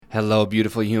Hello,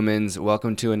 beautiful humans.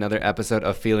 Welcome to another episode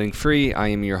of Feeling Free. I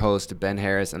am your host, Ben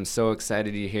Harris. I'm so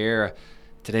excited you're here.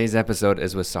 Today's episode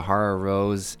is with Sahara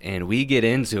Rose, and we get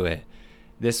into it.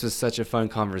 This was such a fun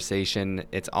conversation.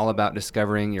 It's all about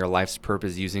discovering your life's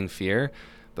purpose using fear.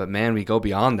 But man, we go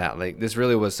beyond that. This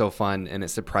really was so fun, and it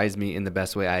surprised me in the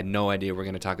best way. I had no idea we're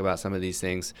going to talk about some of these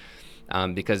things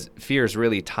because fear is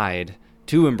really tied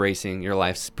to embracing your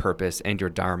life's purpose and your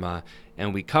dharma.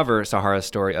 And we cover Sahara's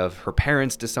story of her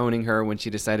parents disowning her when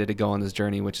she decided to go on this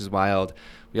journey, which is wild.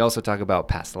 We also talk about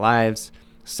past lives,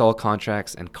 soul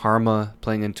contracts, and karma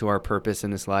playing into our purpose in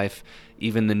this life,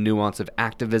 even the nuance of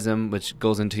activism, which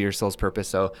goes into your soul's purpose.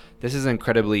 So this is an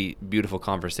incredibly beautiful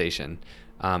conversation.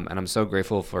 And I'm so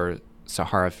grateful for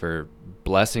Sahara for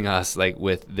blessing us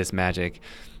with this magic.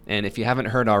 And if you haven't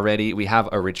heard already, we have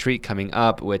a retreat coming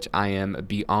up, which I am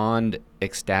beyond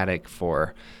ecstatic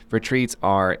for. Retreats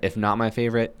are, if not my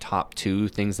favorite, top 2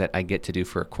 things that I get to do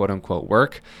for quote unquote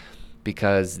work,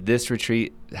 because this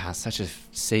retreat has such a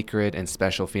sacred and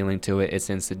special feeling to it. It's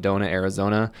in Sedona,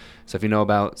 Arizona. So if you know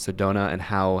about Sedona and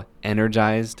how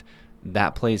energized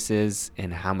that place is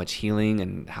and how much healing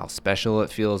and how special it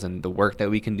feels and the work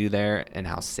that we can do there and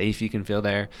how safe you can feel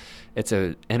there, it's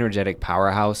an energetic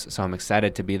powerhouse. So I'm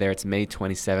excited to be there. It's May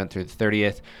 27th through the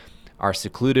 30th. Our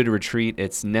secluded retreat,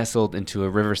 it's nestled into a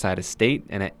riverside estate,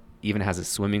 and it even has a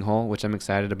swimming hole, which I'm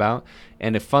excited about.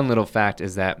 And a fun little fact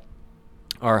is that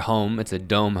our home, it's a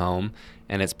dome home,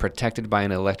 and it's protected by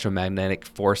an electromagnetic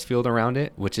force field around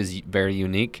it, which is very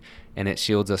unique, and it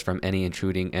shields us from any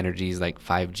intruding energies like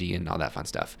 5G and all that fun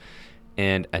stuff.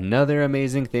 And another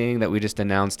amazing thing that we just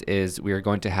announced is we are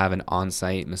going to have an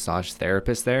on-site massage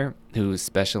therapist there who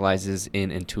specializes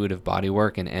in intuitive body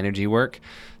work and energy work.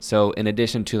 So in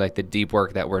addition to the deep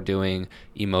work that we're doing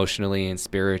emotionally and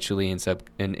spiritually and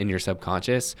in your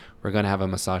subconscious, we're going to have a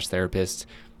massage therapist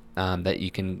that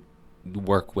you can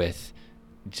work with.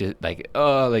 Just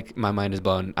my mind is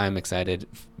blown. I'm excited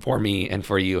for me and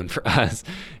for you and for us.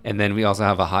 And then we also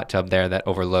have a hot tub there that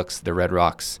overlooks the Red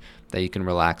Rocks that you can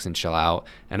relax and chill out.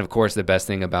 And of course, the best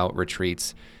thing about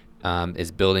retreats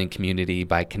is building community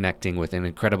by connecting with an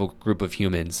incredible group of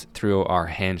humans through our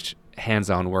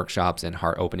hands-on workshops and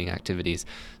heart-opening activities.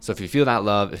 So if you feel that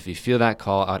love, if you feel that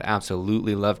call, I would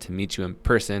absolutely love to meet you in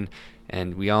person.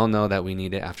 And we all know that we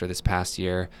need it after this past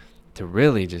year to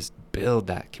really just build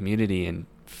that community and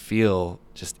feel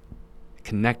just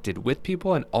connected with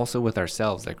people and also with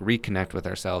ourselves, reconnect with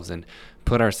ourselves and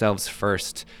put ourselves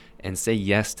first and say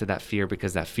yes to that fear,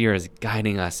 because that fear is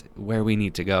guiding us where we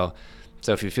need to go.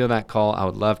 So if you feel that call, I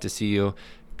would love to see you.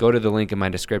 Go to the link in my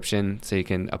description so you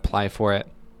can apply for it.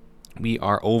 We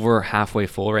are over halfway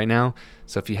full right now.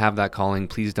 So if you have that calling,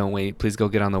 please don't wait. Please go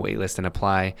get on the wait list and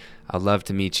apply. I'd love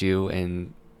to meet you,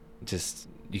 and just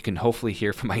you can hopefully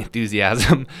hear from my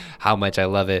enthusiasm how much I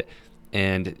love it.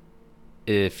 And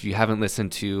if you haven't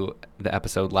listened to the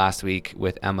episode last week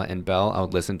with Emma and Belle, I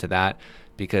would listen to that,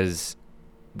 because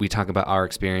we talk about our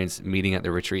experience meeting at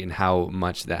the retreat and how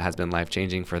much that has been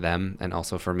life-changing for them and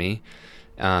also for me.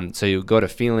 So you go to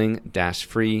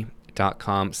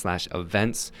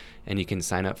feeling-free.com/events, and you can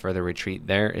sign up for the retreat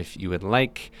there if you would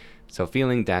like. So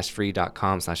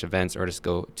feeling-free.com/events, or just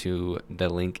go to the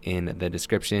link in the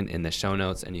description in the show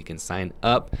notes and you can sign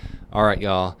up. All right,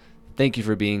 y'all. Thank you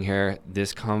for being here.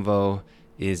 This convo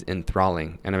is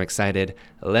enthralling and I'm excited.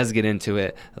 Let's get into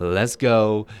it. Let's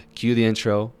go. Cue the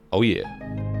intro. Oh yeah.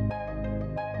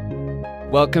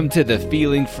 Welcome to the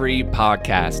Feeling Free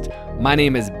podcast. My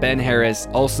name is Ben Harris,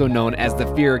 also known as the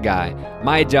Fear Guy.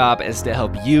 My job is to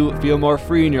help you feel more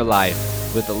free in your life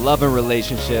with the love and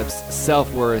relationships,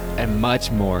 self-worth, and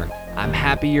much more. I'm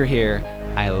happy you're here.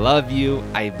 I love you.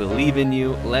 I believe in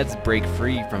you. Let's break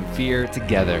free from fear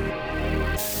together.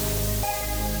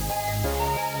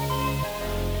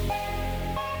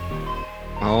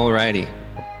 Alrighty.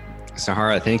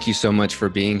 Sahara, thank you so much for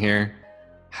being here.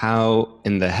 How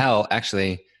in the hell,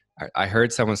 actually, I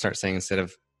heard someone start saying, instead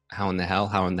of how in the hell,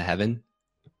 how in the heaven,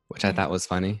 which I thought was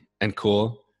funny and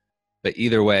cool. But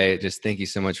either way, just thank you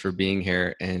so much for being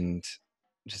here. And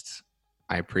just,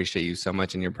 I appreciate you so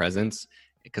much in your presence,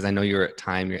 because I know your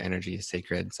time, your energy is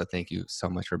sacred. So thank you so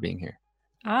much for being here.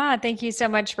 Thank you so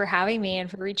much for having me and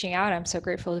for reaching out. I'm so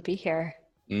grateful to be here.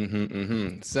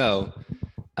 So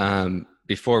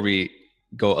before we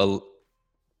go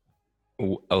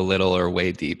a little or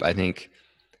way deep, I think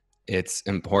it's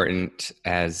important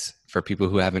as for people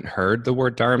who haven't heard the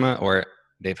word dharma, or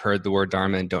they've heard the word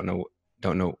dharma and don't know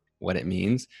what it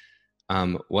means.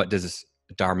 What does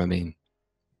dharma mean?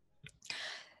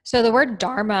 So the word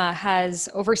dharma has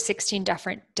over 16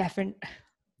 different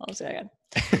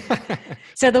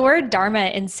So the word dharma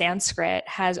in Sanskrit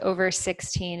has over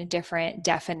 16 different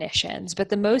definitions, but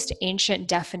the most ancient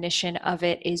definition of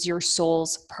it is your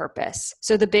soul's purpose.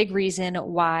 So the big reason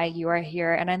why you are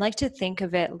here, and I like to think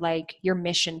of it like your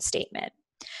mission statement.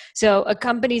 So a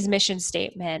company's mission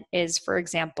statement is, for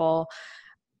example,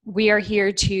 we are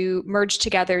here to merge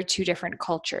together two different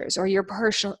cultures. Or your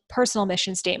personal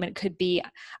mission statement could be,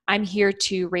 I'm here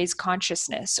to raise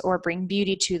consciousness or bring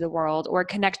beauty to the world or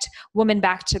connect women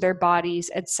back to their bodies,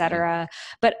 etc.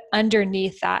 But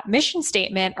underneath that mission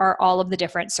statement are all of the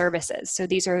different services. So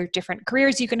these are different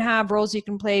careers you can have, roles you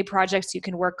can play, projects you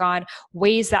can work on,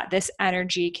 ways that this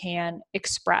energy can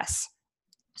express.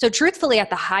 So truthfully,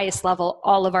 at the highest level,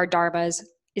 all of our dharmas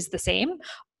is the same.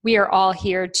 We are all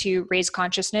here to raise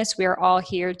consciousness. We are all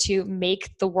here to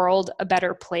make the world a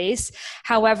better place.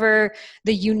 However,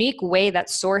 the unique way that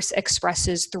Source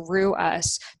expresses through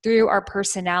us, through our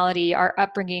personality, our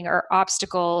upbringing, our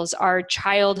obstacles, our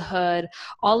childhood,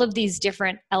 all of these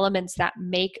different elements that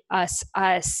make us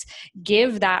us,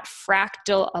 give that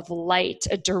fractal of light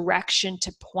a direction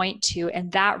to point to.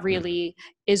 And that really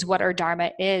is what our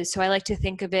dharma is. So I like to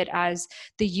think of it as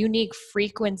the unique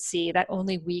frequency that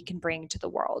only we can bring to the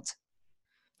world.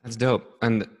 That's dope.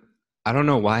 And I don't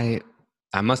know why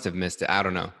I must have missed it. I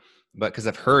don't know. But because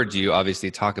I've heard you obviously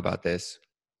talk about this,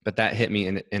 but that hit me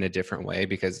in a different way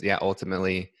because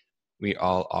ultimately we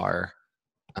all are,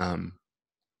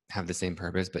 have the same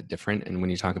purpose, but different. And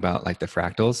when you talk about like the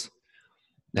fractals,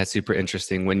 that's super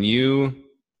interesting.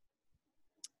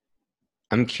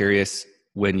 I'm curious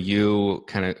when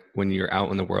you're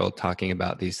out in the world talking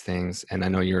about these things, and I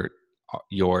know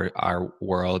our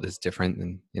world is different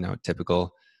than,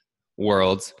 typical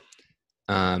worlds.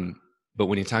 But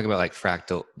when you talk about like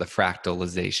the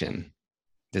fractalization,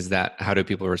 how do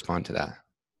people respond to that?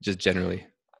 Just generally.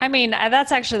 I mean,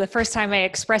 that's actually the first time I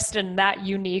expressed it in that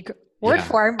unique word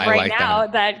form right now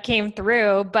that came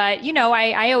through. But,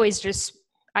 I always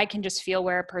I can just feel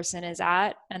where a person is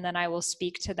at, and then I will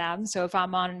speak to them. So if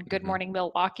I'm on Good Morning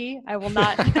Milwaukee, I will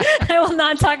not, I will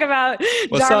not talk about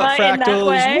dharma in that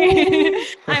way.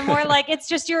 I'm more like, it's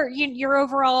just your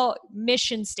overall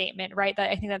mission statement, right? That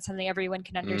I think that's something everyone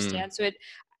can understand. So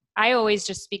I always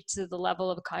just speak to the level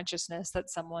of consciousness that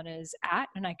someone is at,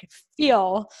 and I could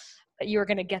feel that you were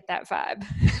going to get that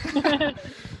vibe.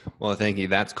 Well, thank you.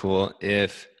 That's cool.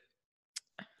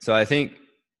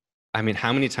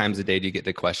 How many times a day do you get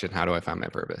the question, how do I find my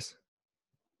purpose?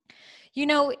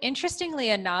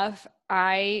 Interestingly enough,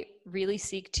 I really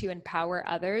seek to empower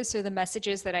others. So the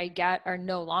messages that I get are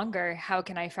no longer, how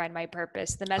can I find my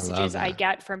purpose? The messages I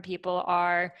get from people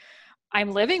are,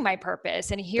 I'm living my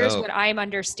purpose, and here's what I'm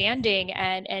understanding.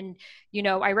 And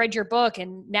I read your book,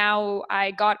 and now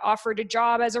I got offered a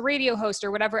job as a radio host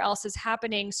or whatever else is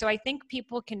happening. So I think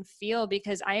people can feel,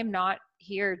 because I am not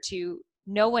here to,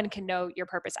 no one can know your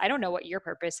purpose. I don't know what your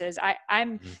purpose is.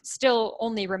 I'm still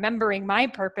only remembering my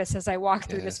purpose as I walk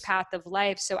through this path of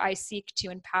life. So I seek to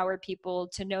empower people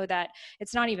to know that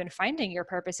it's not even finding your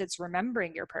purpose, it's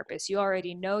remembering your purpose. You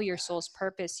already know your soul's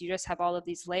purpose. You just have all of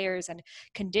these layers and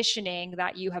conditioning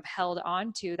that you have held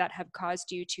on to that have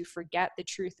caused you to forget the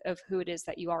truth of who it is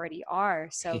that you already are.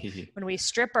 So when we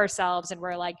strip ourselves and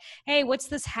we're like, hey, what's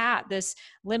this hat, this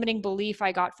limiting belief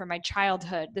I got from my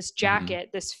childhood, this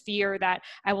jacket, this fear that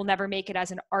I will never make it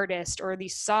as an artist, or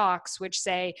these socks which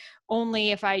say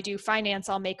only if I do finance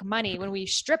I'll make money. When we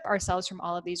strip ourselves from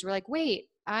all of these, we're like, wait,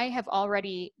 I have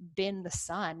already been the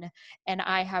sun, and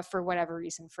I have for whatever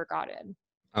reason forgotten.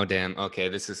 Oh damn. Okay,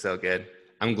 this is so good.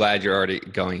 I'm glad you're already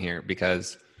going here,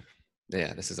 because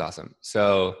this is awesome.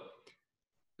 So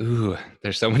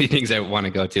there's so many things I want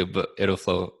to go to, but it'll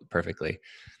flow perfectly.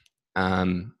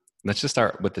 Let's just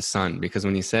start with the sun, because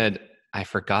when you said I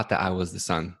forgot that I was the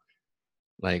sun,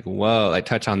 like, whoa, I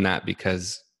touch on that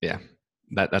because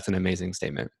that's an amazing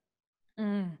statement.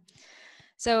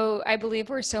 So I believe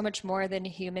we're so much more than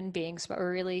human beings, but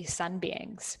we're really sun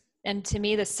beings. And to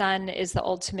me, the sun is the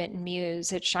ultimate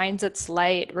muse. It shines its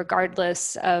light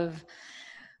regardless of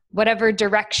whatever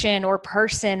direction or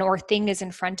person or thing is in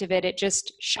front of it. It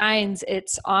just shines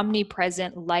its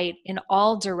omnipresent light in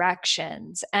all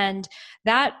directions. And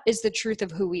that is the truth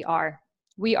of who we are.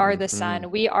 We are the sun.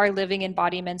 We are living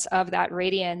embodiments of that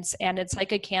radiance. And it's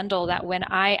like a candle that when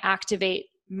I activate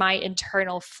my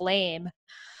internal flame,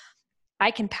 I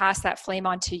can pass that flame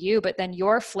on to you, but then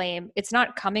your flame, it's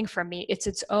not coming from me. It's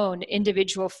its own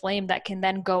individual flame that can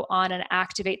then go on and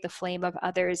activate the flame of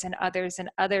others and others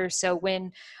and others. So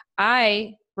when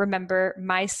I remember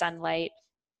my sunlight,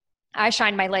 I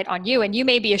shine my light on you, and you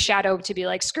may be a shadow to be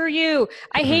like, screw you,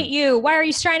 I hate Mm-hmm. you, why are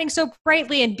you shining so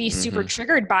brightly, and be super Mm-hmm.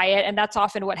 triggered by it. And that's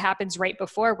often what happens right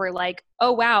before we're like,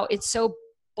 oh wow, it's so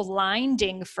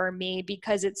blinding for me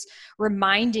because it's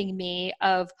reminding me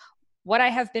of what I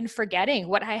have been forgetting,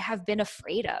 what I have been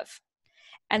afraid of.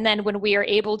 And then when we are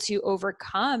able to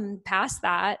overcome past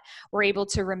that, we're able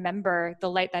to remember the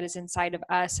light that is inside of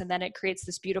us. And then it creates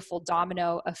this beautiful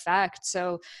domino effect.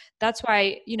 So that's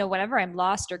why, whenever I'm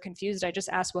lost or confused, I just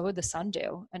ask, what would the sun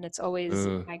do? And it's always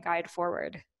Ooh, my guide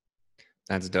forward.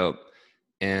 that's dope.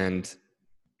 And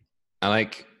I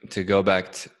like to go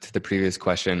back to the previous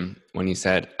question when you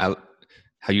said how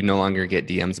you no longer get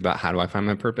DMs about how do I find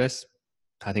my purpose.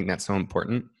 I think that's so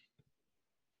important.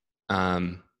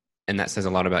 And that says a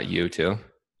lot about you too,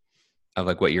 of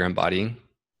like what you're embodying.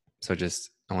 So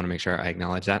I want to make sure I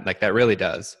acknowledge that. Like that really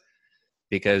does,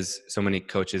 because so many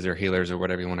coaches or healers or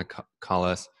whatever you want to call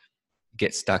us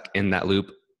get stuck in that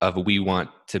loop of we want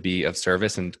to be of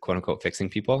service and quote unquote fixing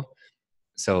people.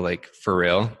 So like for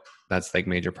real, that's like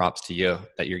major props to you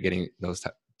that you're getting those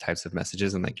types of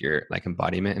messages and like your like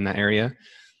embodiment in that area.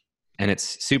 And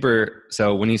it's super.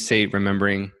 So when you say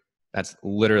remembering, that's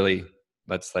literally,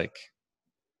 that's like,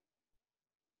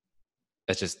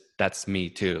 that's me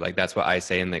too. Like that's what I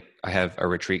say. And like I have a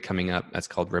retreat coming up that's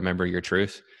called Remember Your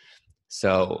Truth.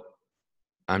 So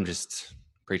I'm just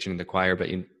preaching to the choir, but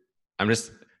I'm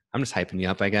just hyping you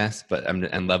up, I guess, but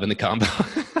I'm loving the combo.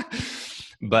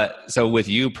 But so with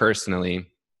you personally,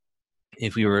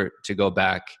 if we were to go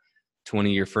back to one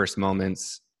of your first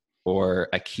moments or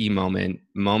a key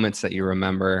moments that you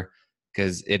remember,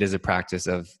 because it is a practice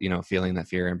of, feeling that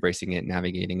fear, embracing it,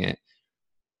 navigating it.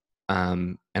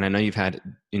 And I know you've had,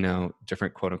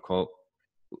 different quote unquote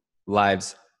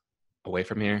lives away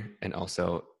from here and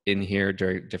also in here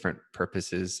during different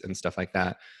purposes and stuff like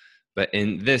that. But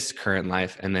in this current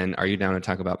life, and then are you down to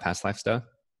talk about past life stuff?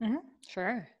 Mm-hmm.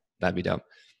 Sure. That'd be dope.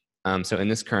 So in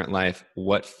this current life,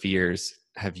 what fears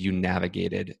have you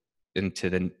navigated into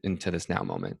this now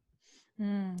moment?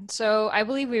 So I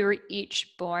believe we were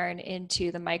each born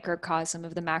into the microcosm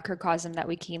of the macrocosm that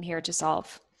we came here to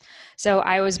solve. So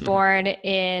I was born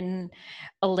in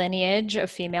a lineage of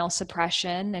female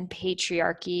suppression and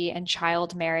patriarchy and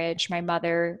child marriage. My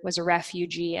mother was a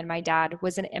refugee and my dad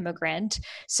was an immigrant.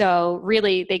 So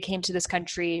really, they came to this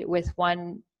country with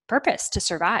one purpose: to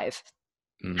survive.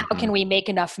 How Mm-hmm. can we make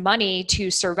enough money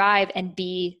to survive and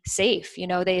be safe?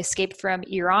 They escaped from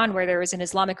Iran, where there was an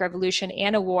Islamic revolution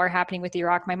and a war happening with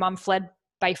Iraq. My mom fled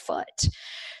by foot.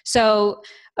 So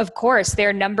of course,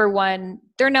 their number one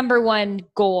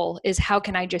goal is, how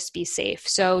can I just be safe?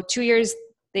 So 2 years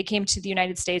they came to the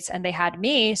United States and they had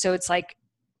me. So it's like,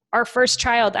 our first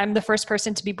child, I'm the first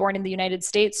person to be born in the United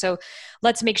States. So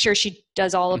let's make sure she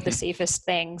does all of the safest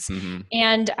things. Mm-hmm.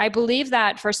 And I believe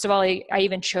that, first of all, I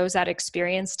even chose that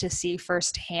experience to see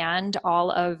firsthand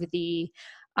all of the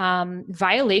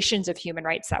violations of human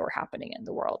rights that were happening in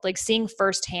the world, like seeing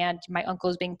firsthand my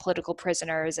uncles being political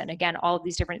prisoners. And again, all of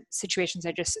these different situations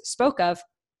I just spoke of,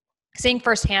 seeing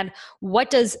firsthand, what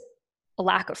does a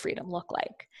lack of freedom look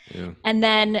like? Yeah. And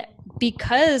then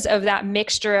because of that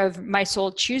mixture of my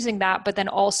soul choosing that, but then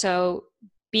also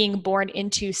being born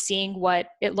into seeing what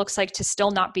it looks like to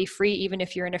still not be free, even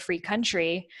if you're in a free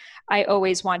country, I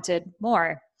always wanted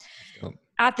more. Oh.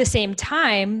 At the same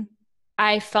time,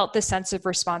 I felt the sense of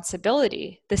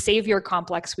responsibility, the savior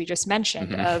complex we just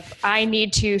mentioned, of I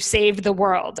need to save the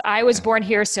world. I was born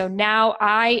here, so now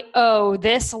I owe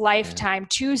this lifetime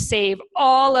to save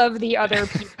all of the other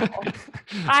people.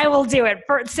 I will do it.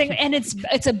 And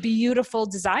it's a beautiful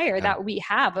desire that we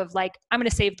have of like, I'm going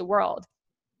to save the world.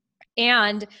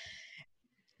 And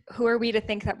who are we to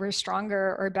think that we're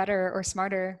stronger or better or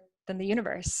smarter than the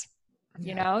universe?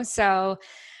 So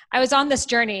I was on this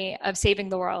journey of saving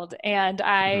the world, and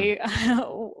I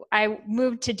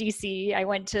moved to DC. I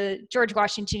went to George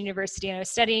Washington University and I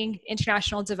was studying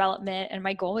international development, and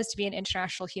my goal was to be an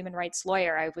international human rights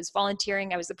lawyer. I was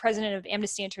volunteering. I was the president of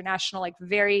Amnesty International, like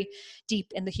very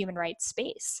deep in the human rights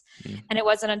space. And it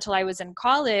wasn't until I was in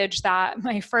college that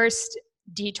my first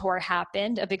detour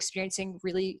happened of experiencing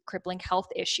really crippling health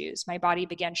issues. My body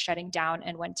began shutting down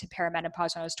and went to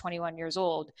perimenopause when I was 21 years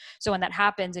old. So when that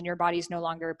happens and your body's no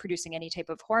longer producing any type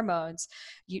of hormones,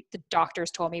 the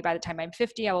doctors told me by the time I'm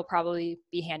 50, I will probably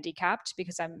be handicapped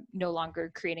because I'm no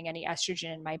longer creating any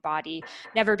estrogen in my body,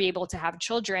 never be able to have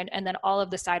children. And then all of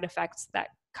the side effects that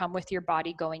come with your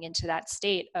body going into that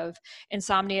state of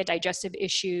insomnia, digestive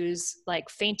issues, like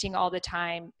fainting all the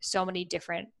time, so many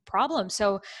different problems.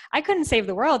 So I couldn't save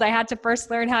the world. I had to first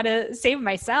learn how to save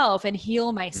myself and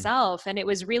heal myself. And it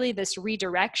was really this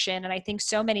redirection. And I think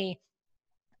so many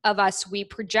of us, we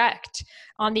project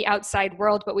on the outside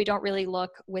world, but we don't really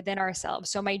look within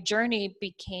ourselves. So my journey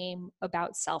became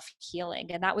about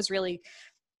self-healing. And that was really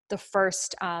the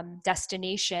first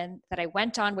destination that I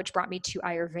went on, which brought me to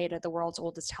Ayurveda, the world's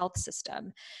oldest health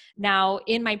system. Now,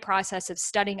 in my process of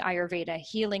studying Ayurveda,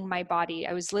 healing my body,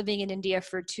 I was living in India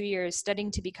for 2 years,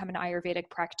 studying to become an Ayurvedic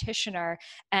practitioner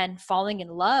and falling in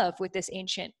love with this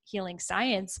ancient healing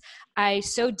science.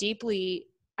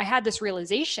 I had this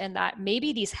realization that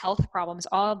maybe these health problems,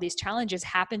 all of these challenges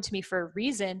happened to me for a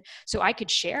reason, so I could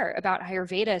share about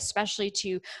Ayurveda, especially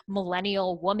to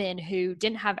millennial women who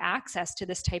didn't have access to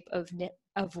this type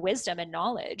of wisdom and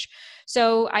knowledge.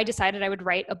 So I decided I would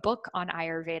write a book on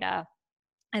Ayurveda.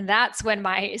 And that's when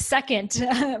my second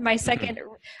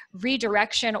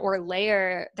redirection or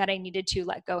layer that I needed to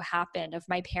let go happened, of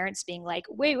my parents being like,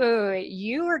 wait,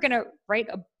 you are going to write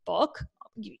a book?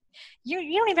 You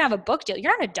don't even have a book deal.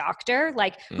 You're not a doctor.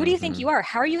 Like, who do you think you are?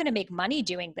 How are you going to make money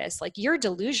doing this? Like, you're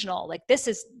delusional. Like, this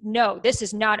is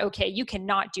not okay. You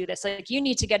cannot do this. Like, you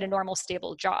need to get a normal,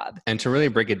 stable job. And to really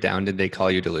break it down, did they call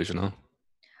you delusional?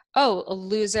 Oh, a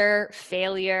loser,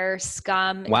 failure,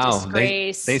 scum, wow,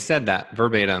 disgrace. They said that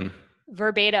verbatim.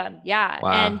 Verbatim, yeah.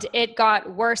 Wow. And it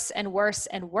got worse and worse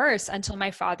and worse until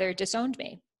my father disowned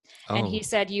me. And he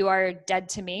said, you are dead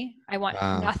to me. I want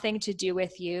nothing to do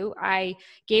with you. I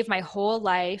gave my whole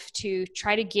life to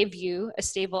try to give you a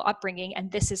stable upbringing,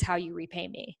 and this is how you repay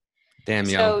me. Damn,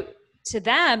 so to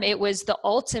them, it was the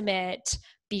ultimate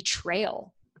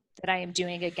betrayal that I am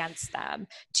doing against them,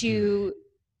 to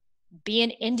be in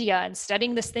India and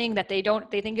studying this thing that they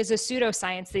think is a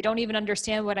pseudoscience. They don't even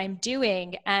understand what I'm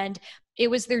doing. And it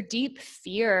was their deep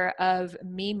fear of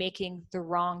me making the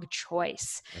wrong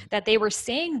choice, that they were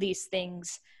saying these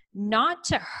things not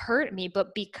to hurt me,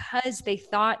 but because they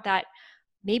thought that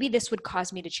maybe this would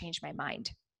cause me to change my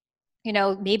mind. You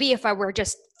know, maybe if I were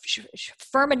just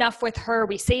firm enough with her,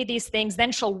 we say these things,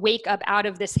 then she'll wake up out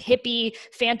of this hippie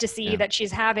fantasy that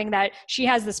she's having, that she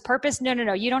has this purpose.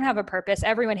 No, you don't have a purpose.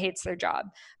 Everyone hates their job.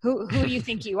 Who do you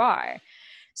think you are?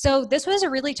 So this was a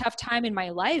really tough time in my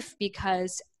life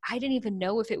because I didn't even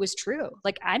know if it was true.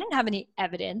 Like, I didn't have any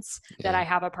evidence that I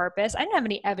have a purpose. I didn't have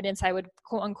any evidence I would,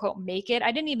 quote unquote, make it.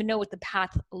 I didn't even know what the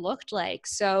path looked like.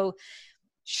 So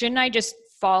shouldn't I just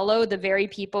follow the very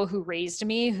people who raised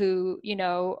me, who, you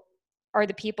know, are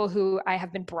the people who I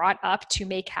have been brought up to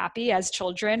make happy as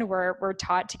children? We're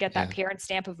taught to get that parent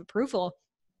stamp of approval.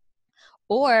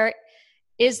 Or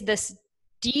is this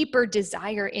deeper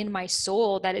desire in my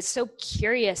soul that is so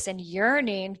curious and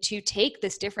yearning to take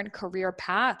this different career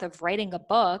path of writing a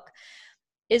book?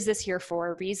 Is this here for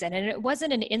a reason? And it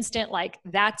wasn't an instant like,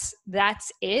 that's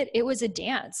it. It was a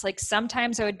dance. Like,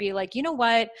 sometimes I would be like, you know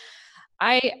what?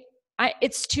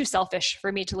 It's too selfish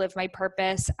for me to live my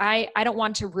purpose. I don't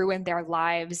want to ruin their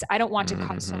lives. I don't want to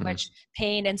cause so much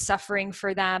pain and suffering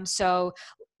for them. So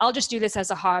I'll just do this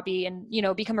as a hobby and, you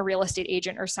know, become a real estate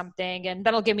agent or something. And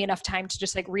that'll give me enough time to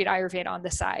just like read Ayurveda on the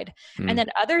side. And then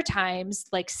other times,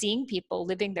 like seeing people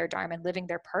living their dharma and living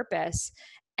their purpose,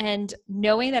 and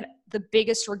knowing that the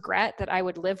biggest regret that I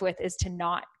would live with is to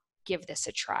not give this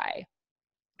a try.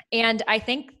 And I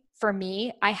think for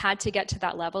me, I had to get to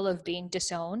that level of being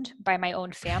disowned by my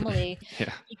own family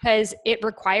because it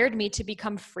required me to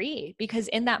become free. Because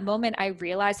in that moment, I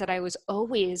realized that I was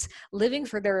always living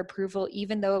for their approval,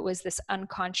 even though it was this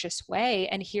unconscious way.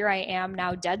 And here I am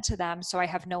now dead to them. So I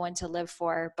have no one to live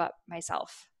for but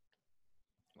myself.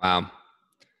 Wow.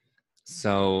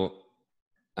 So,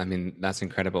 I mean, that's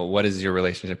incredible. What is your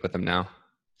relationship with them now?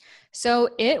 So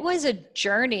it was a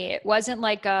journey. It wasn't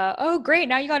like, oh, great,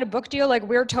 now you got a book deal. Like,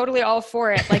 we're totally all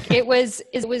for it. Like, it was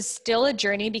still a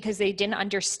journey because they didn't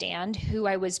understand who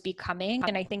I was becoming.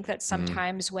 And I think that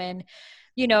sometimes when,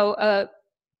 you know,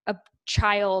 a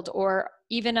child or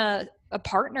even a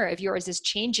partner of yours is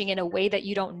changing in a way that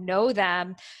you don't know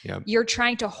them, you're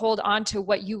trying to hold on to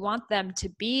what you want them to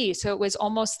be. So it was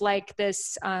almost like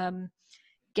this,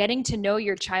 getting to know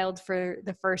your child for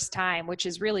the first time, which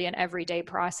is really an everyday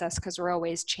process because we're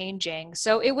always changing.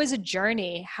 So it was a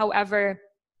journey. However,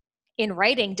 in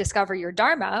writing Discover Your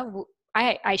Dharma,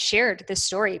 I shared this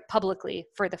story publicly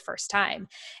for the first time.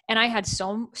 And I had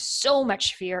so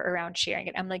much fear around sharing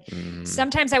it. I'm like,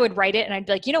 sometimes I would write it and I'd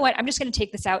be like, you know what? I'm just going to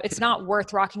take this out. It's not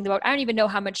worth rocking the boat. I don't even know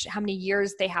how many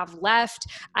years they have left.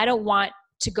 I don't want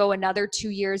to go another 2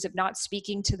 years of not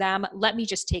speaking to them. Let me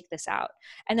just take this out.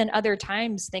 And then other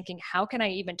times thinking, how can I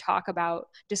even talk about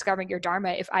discovering your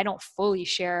Dharma if I don't fully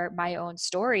share my own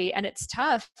story? And it's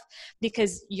tough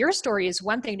because your story is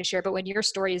one thing to share, but when your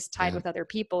story is tied with other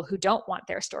people who don't want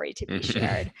their story to be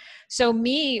shared. So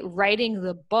me writing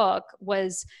the book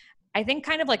was I think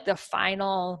kind of like the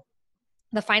final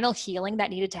healing that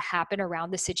needed to happen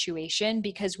around the situation,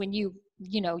 because when you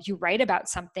write about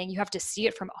something, you have to see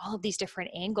it from all of these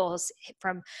different angles,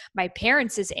 from my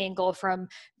parents' angle, from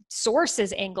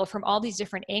sources angle, from all these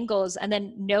different angles, and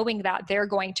then knowing that they're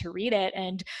going to read it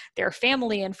and their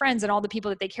family and friends and all the people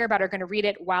that they care about are going to read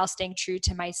it, while staying true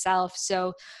to myself.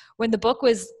 So when the book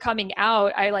was coming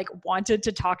out, I like wanted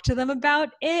to talk to them about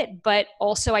it, but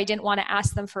also I didn't want to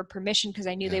ask them for permission because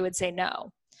I knew they would say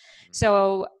no.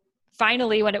 So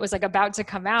finally, when it was like about to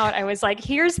come out, I was like,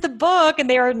 here's the book. And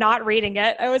they were not reading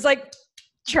it. I was like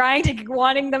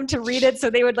wanting them to read it so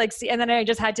they would like see. And then I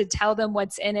just had to tell them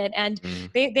what's in it. And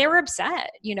they were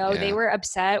upset, they were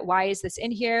upset. Why is this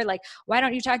in here? Like, why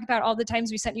don't you talk about all the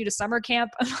times we sent you to summer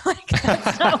camp? I'm like,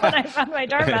 that's not what I found my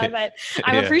dharma, but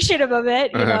I'm appreciative of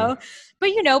it,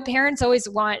 But, parents always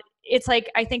want, it's like,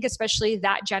 I think especially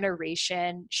that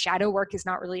generation, shadow work is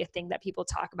not really a thing that people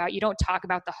talk about. You don't talk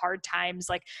about the hard times.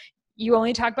 Like, you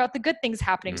only talk about the good things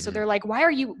happening. So they're like, why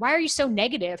are you so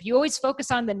negative? You always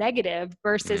focus on the negative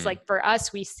versus like for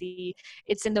us, we see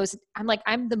it's in those. I'm like,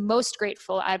 I'm the most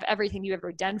grateful out of everything you've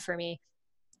ever done for me,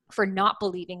 for not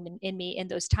believing in me in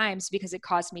those times, because it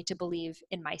caused me to believe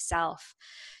in myself.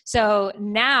 So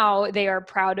now they are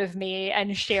proud of me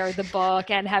and share the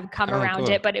book and have come around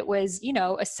it. But it was, a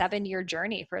 7-year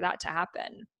journey for that to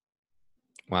happen.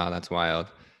 Wow. That's wild.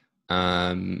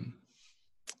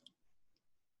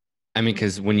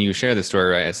 Because when you share the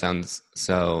story, right, it sounds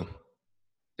so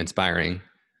inspiring,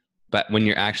 but when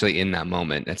you're actually in that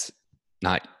moment, it's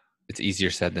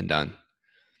easier said than done.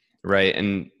 Right.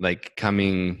 And like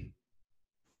when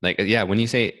you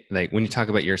say, like, when you talk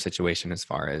about your situation, as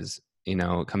far as,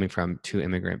 coming from 2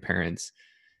 immigrant parents,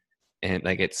 and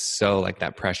like, it's so like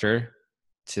that pressure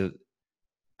to,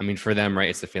 for them, right,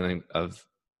 it's the feeling of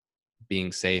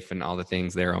being safe and all the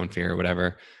things, their own fear or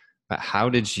whatever. But how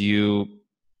did you,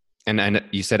 and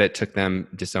you said it took them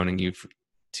disowning you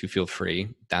to feel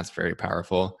free. That's very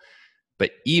powerful.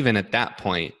 But even at that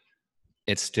point,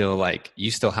 it's still like, you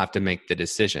still have to make the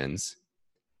decisions.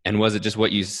 And was it just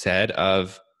what you said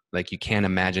of like, you can't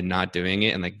imagine not doing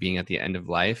it and like being at the end of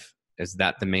life? Is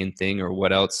that the main thing? Or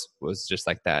what else was just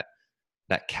like that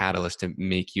catalyst to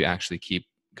make you actually keep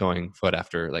going foot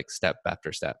after like step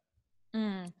after step?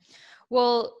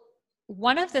 Well,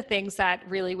 one of the things that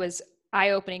really was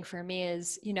eye-opening for me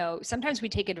is, sometimes we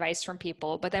take advice from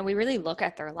people, but then we really look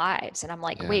at their lives and I'm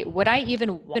like, wait, would I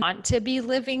even want to be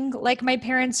living like my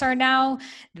parents are now?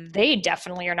 They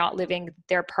definitely are not living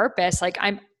their purpose. Like,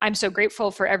 I'm so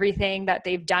grateful for everything that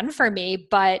they've done for me,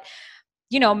 but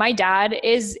my dad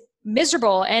is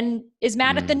miserable and is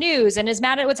mad at the news and is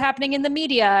mad at what's happening in the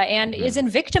media and is in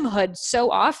victimhood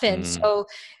so often. So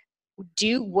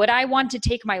would I want to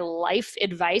take my life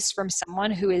advice from someone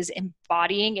who is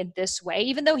embodying in this way,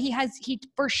 even though he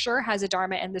for sure has a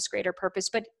dharma and this greater purpose,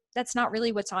 but that's not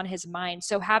really what's on his mind.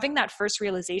 So having that first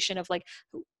realization of like,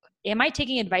 am I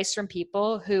taking advice from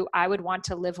people who I would want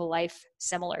to live a life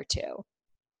similar to?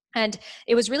 And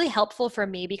it was really helpful for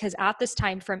me because at this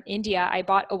time from India, I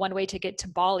bought a one-way ticket to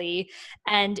Bali.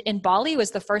 And in Bali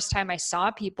was the first time I saw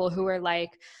people who were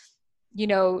like,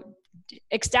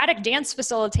 ecstatic dance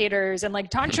facilitators and like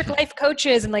tantric life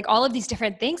coaches and like all of these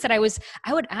different things that I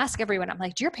would ask everyone, I'm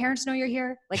like, do your parents know you're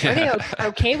here? Like, are they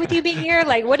okay with you being here?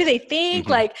 Like, what do they think?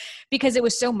 Like, because it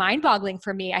was so mind boggling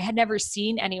for me. I had never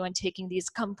seen anyone taking these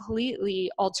completely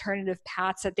alternative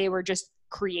paths that they were just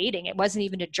creating. It wasn't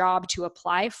even a job to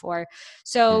apply for.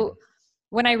 So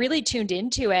when I really tuned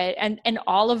into it, and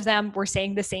all of them were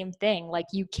saying the same thing, like,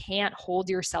 you can't hold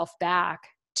yourself back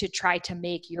to try to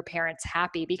make your parents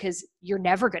happy because you're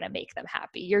never going to make them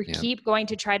happy. You keep going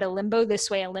to try to limbo this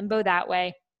way and limbo that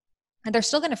way, and they're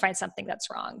still going to find something that's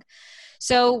wrong.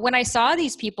 So when I saw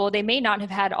these people, they may not have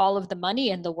had all of the money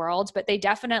in the world, but they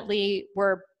definitely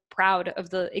were proud of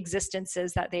the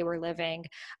existences that they were living.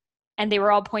 And they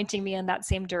were all pointing me in that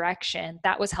same direction.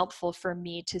 That was helpful for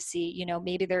me to see,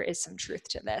 maybe there is some truth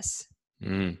to this.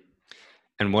 And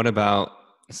what about,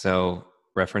 so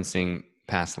referencing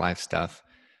past life stuff,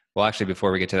 well, actually,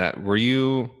 before we get to that,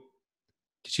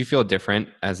 did you feel different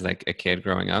as like a kid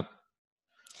growing up?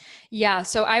 Yeah.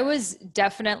 So I was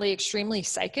definitely extremely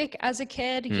psychic as a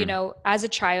kid. As a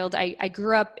child, I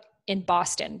grew up in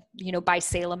Boston, by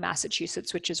Salem,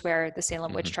 Massachusetts, which is where the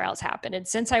Salem witch trials happened. And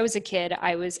since I was a kid,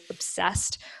 I was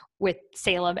obsessed with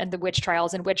Salem and the witch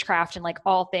trials and witchcraft and like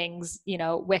all things,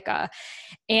 Wicca.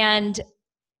 And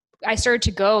I started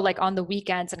to go like on the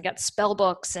weekends and get spell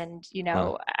books and,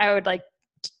 I would like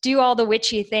do all the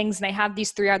witchy things. And I had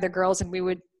these 3 other girls and we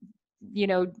would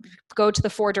go to the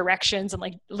four directions and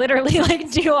like literally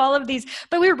like do all of these,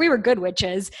 but we were good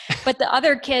witches, but the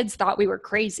other kids thought we were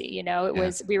crazy. Yeah.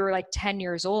 We were like 10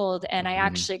 years old, and I Mm-hmm.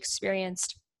 actually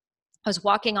I was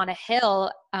walking on a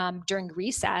hill during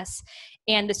recess,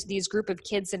 and these group of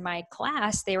kids in my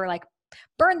class, they were like,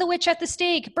 burn the witch at the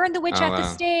stake, burn the witch Oh, at the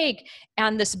wow. stake.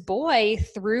 And this boy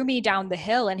threw me down the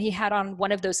hill, and he had on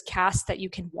one of those casts that you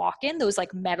can walk in, those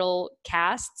like metal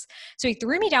casts. So he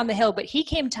threw me down the hill, but he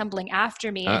came tumbling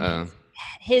after me, and Uh-oh.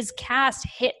 his cast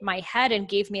hit my head and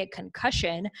gave me a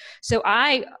concussion. So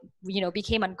I,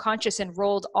 became unconscious and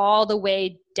rolled all the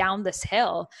way down this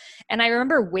hill. And I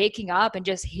remember waking up and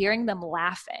just hearing them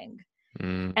laughing.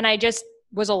 Mm. And I just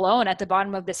was alone at the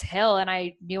bottom of this hill, and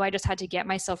I knew I just had to get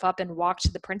myself up and walk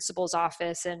to the principal's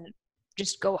office and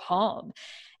just go home.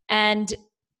 And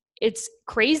it's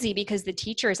crazy because the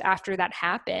teachers, after that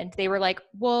happened, they were like,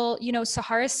 well,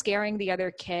 Sahara's scaring the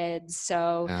other kids,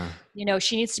 so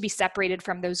she needs to be separated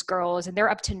from those girls, and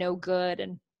they're up to no good.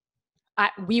 And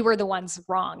we were the ones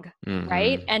wrong. Mm-hmm.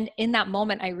 Right. And in that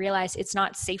moment, I realized it's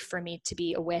not safe for me to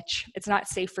be a witch. It's not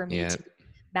safe for me to be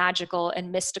magical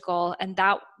and mystical. And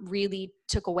that really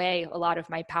took away a lot of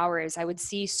my powers. I would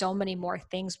see so many more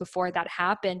things before that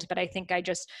happened, but I think I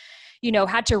just,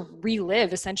 had to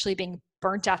relive essentially being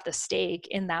burnt at the stake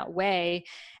in that way.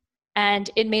 And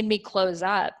it made me close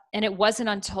up. And it wasn't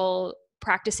until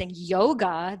practicing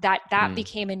yoga that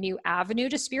became a new avenue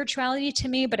to spirituality to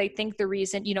me. But I think the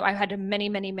reason, I've had many,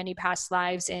 many, many past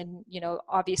lives in,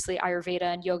 obviously Ayurveda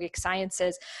and yogic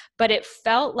sciences, but it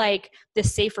felt like the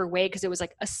safer way because it was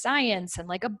like a science and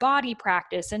like a body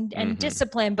practice and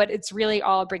discipline, but it's really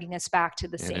all bringing us back to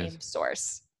the same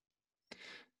source.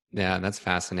 Yeah, that's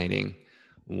fascinating.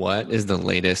 What's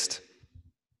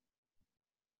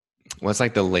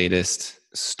like the latest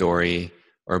story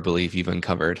or belief you've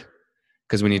uncovered?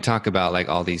 Because when you talk about like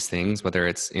all these things, whether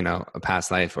it's, a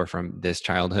past life or from this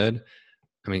childhood,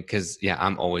 I mean, because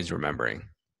I'm always remembering,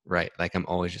 right? Like I'm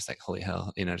always just like, holy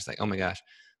hell, just like, oh my gosh,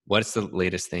 what's the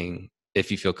latest thing,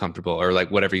 if you feel comfortable, or like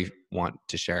whatever you want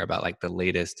to share about like the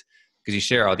latest, because you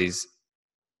share all these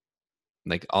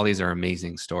are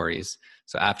amazing stories.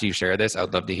 So after you share this, I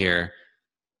would love to hear,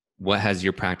 what has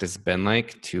your practice been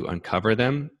like to uncover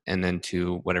them, and then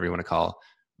to whatever you want to call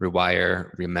rewire,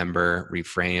 remember,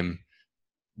 reframe.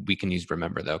 We can use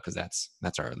remember though, because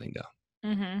that's our lingo.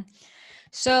 Mm-hmm.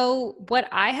 So what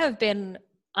I have been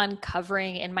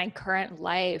uncovering in my current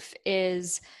life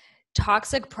is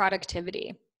toxic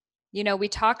productivity. We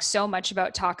talk so much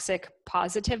about toxic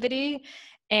positivity,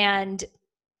 and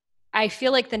I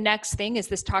feel like the next thing is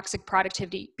this toxic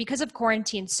productivity. Because of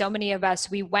quarantine, so many of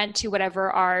us, we went to whatever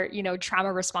our,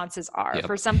 trauma responses are. Yep.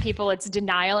 For some people, it's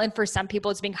denial. And for some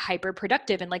people, it's being hyper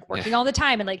productive and like working all the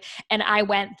time. And I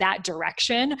went that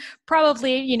direction,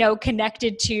 probably,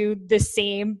 connected to the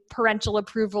same parental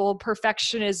approval,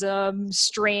 perfectionism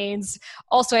strains.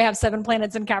 Also, I have 7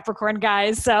 planets in Capricorn,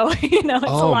 guys. So, it's a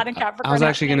lot in Capricorn. I was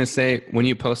actually going to say, when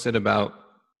you posted about,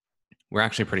 we're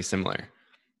actually pretty similar,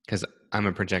 because I'm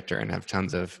a projector and have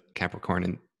tons of Capricorn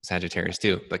and Sagittarius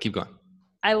too, but keep going.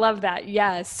 I love that.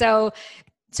 Yeah. So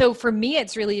for me,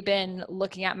 it's really been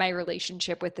looking at my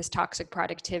relationship with this toxic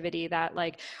productivity, that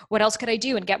like, what else could I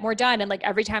do and get more done? And like,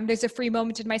 every time there's a free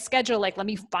moment in my schedule, like, let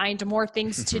me find more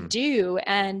things to do,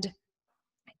 and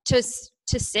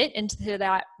to sit into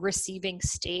that receiving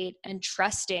state and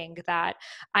trusting that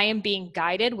I am being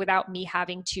guided without me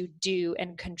having to do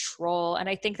and control. And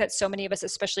I think that so many of us,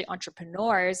 especially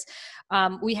entrepreneurs,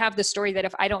 we have the story that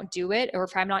if I don't do it, or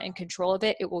if I'm not in control of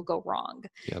it, it will go wrong.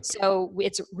 Yep. So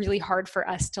it's really hard for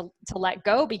us to let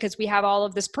go, because we have all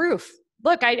of this proof.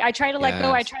 Look, I try to let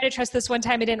go. I try to trust this one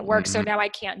time. It didn't work. So now I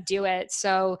can't do it.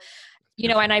 So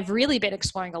and I've really been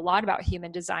exploring a lot about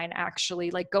human design,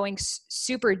 actually, like going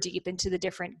super deep into the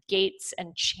different gates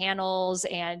and channels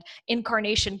and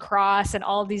incarnation cross and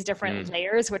all of these different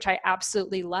layers, which I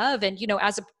absolutely love. And,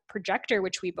 as a projector,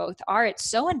 which we both are, it's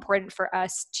so important for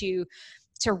us to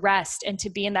rest and to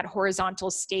be in that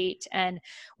horizontal state. And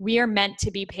we are meant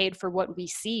to be paid for what we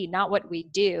see, not what we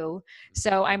do.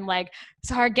 So I'm like,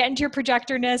 Sahar, get into your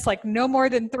projectorness, like no more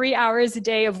than 3 hours a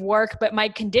day of work. But my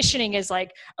conditioning is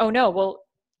like, oh no, well,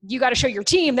 you got to show your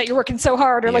team that you're working so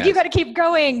hard, or like, you got to keep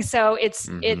going. So it's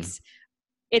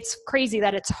crazy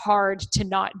that it's hard to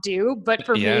not do, but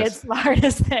for me, it's the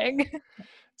hardest thing.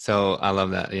 So I love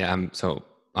that. Yeah.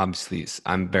 Obviously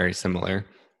I'm very similar.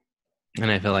 And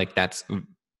I feel like that's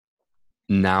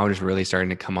now just really starting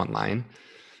to come online.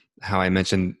 How I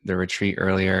mentioned the retreat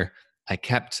earlier,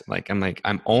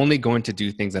 I'm only going to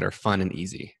do things that are fun and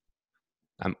easy.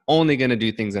 I'm only going to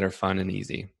do things that are fun and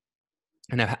easy.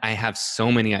 And I have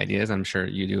so many ideas, I'm sure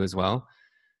you do as well,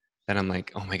 that I'm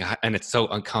like, oh my God. And it's so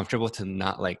uncomfortable to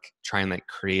not like try and like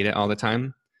create it all the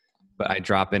time. But I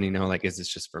drop in, like, is this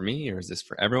just for me or is this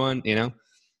for everyone,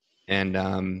 And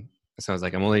so I was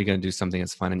like, I'm only going to do something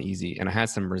that's fun and easy. And I had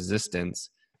some resistance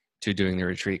to doing the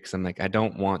retreat because I'm like, I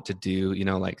don't want to do,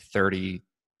 like 30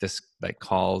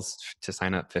 calls to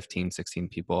sign up 15, 16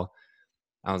 people.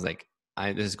 I was like,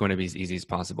 this is going to be as easy as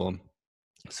possible.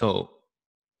 So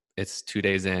it's 2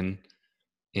 days in,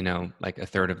 like a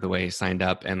third of the way signed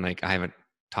up, and like I haven't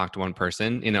talked to one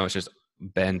person. It's just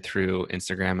been through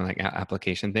Instagram and like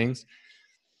application things.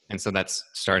 And so that's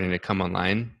starting to come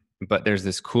online. But there's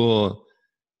this cool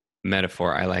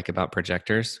metaphor I like about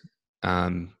projectors.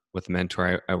 With a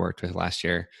mentor I worked with last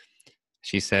year,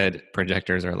 she said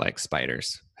projectors are like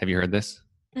spiders. Have you heard this?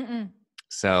 Mm-mm.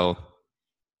 So,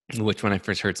 which when I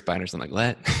first heard spiders, I'm like,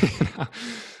 what?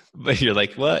 But you're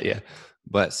like, what? Yeah.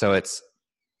 But so it's,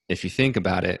 if you think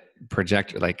about it,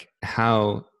 projector, like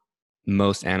how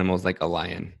most animals, like a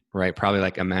lion, right? Probably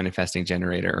like a manifesting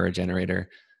generator or a generator,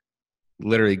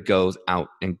 literally goes out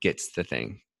and gets the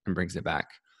thing and brings it back.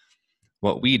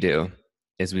 What we do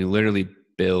is we literally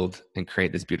build and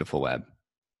create this beautiful web.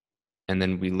 And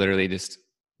then we literally just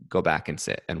go back and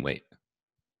sit and wait.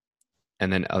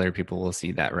 And then other people will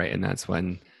see that, right? And that's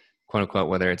when, quote unquote,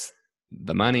 whether it's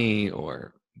the money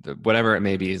or whatever it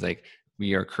may be, is like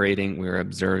we are creating, we are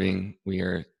observing, we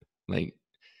are like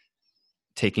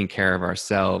taking care of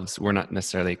ourselves. We're not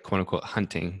necessarily, quote unquote,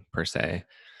 hunting per se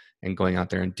and going out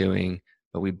there and doing,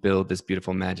 but we build this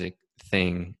beautiful magic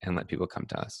thing and let people come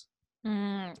to us.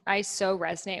 I so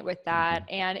resonate with that.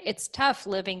 Mm-hmm. And it's tough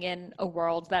living in a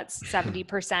world that's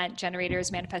 70%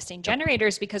 generators, manifesting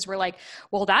generators, because we're like,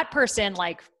 well, that person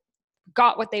like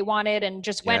got what they wanted and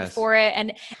just went for it.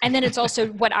 And then it's also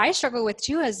what I struggle with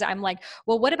too, is I'm like,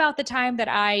 well, what about the time that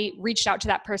I reached out to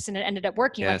that person and ended up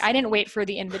working? Like I didn't wait for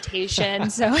the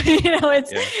invitation. So,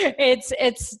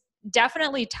 it's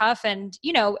definitely tough. And,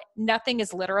 nothing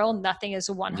is literal. Nothing is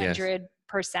 100%.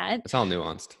 It's all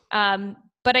nuanced.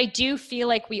 But I do feel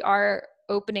like we are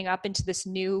opening up into this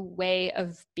new way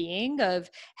of being, of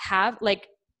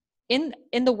in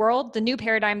the world, the new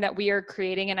paradigm that we are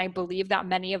creating. And I believe that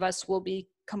many of us will be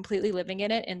completely living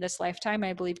in it in this lifetime.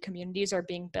 I believe communities are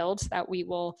being built that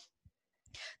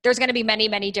there's going to be many,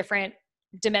 many different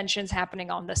dimensions happening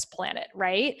on this planet.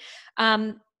 Right.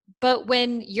 But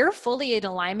when you're fully in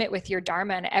alignment with your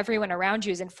Dharma and everyone around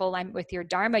you is in full alignment with your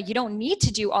Dharma, you don't need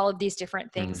to do all of these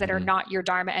different things that are not your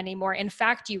Dharma anymore. In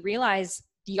fact, you realize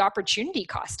the opportunity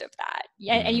cost of that.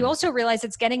 And you also realize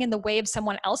it's getting in the way of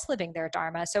someone else living their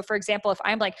Dharma. So for example, if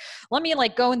I'm like, let me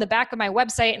like go in the back of my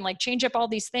website and like change up all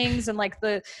these things and like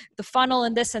the funnel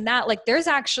and this and that, like there's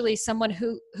actually someone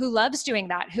who loves doing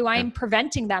that, who I'm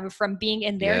preventing them from being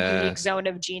in their unique zone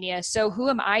of genius. So who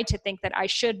am I to think that I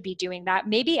should be doing that?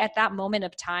 Maybe at that moment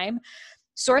of time,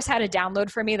 Source had a download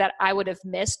for me that I would have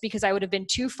missed because I would have been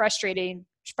too frustrated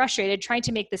trying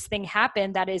to make this thing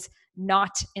happen that is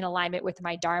not in alignment with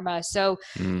my Dharma. So,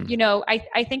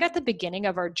 I think at the beginning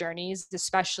of our journeys,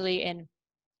 especially in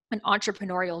an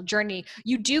entrepreneurial journey,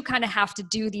 you do kind of have to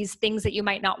do these things that you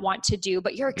might not want to do,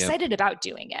 but you're excited about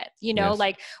doing it.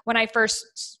 Like when I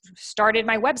first started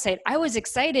my website, I was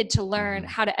excited to learn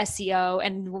how to SEO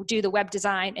and do the web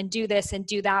design and do this and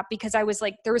do that, because I was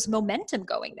like, there was momentum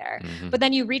going there. But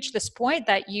then you reach this point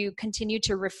that you continue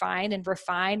to refine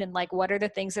and like, what are the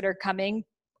things that are coming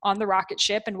on the rocket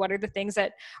ship and what are the things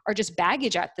that are just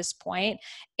baggage at this point.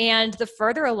 And the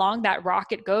further along that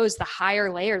rocket goes, the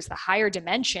higher layers, the higher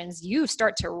dimensions, you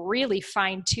start to really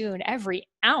fine tune every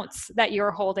ounce that you're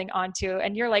holding onto.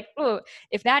 And you're like, oh,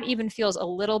 if that even feels a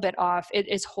little bit off, it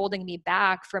is holding me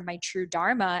back from my true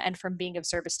Dharma and from being of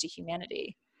service to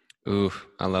humanity. Ooh,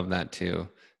 I love that too.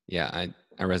 Yeah, I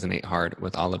resonate hard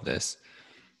with all of this.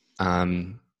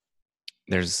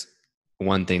 There's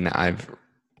one thing that I've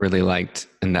really liked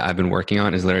and that I've been working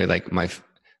on is literally like my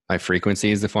frequency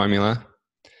is the formula,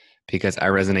 because I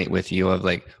resonate with you of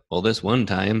like, well, this one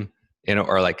time,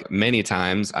 or like many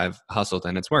times I've hustled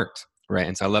and it's worked. Right.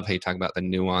 And so I love how you talk about the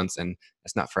nuance, and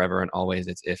it's not forever and always,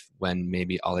 it's if, when,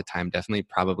 maybe, all the time, definitely,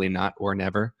 probably not, or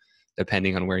never,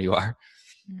 depending on where you are.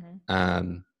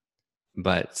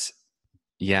 But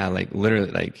yeah, like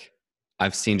literally, like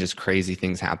I've seen just crazy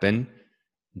things happen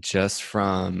just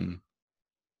from,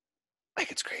 like,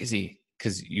 it's crazy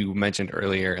because you mentioned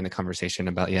earlier in the conversation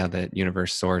about, the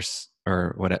universe, source,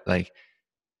 or what, like,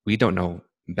 we don't know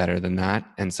better than that.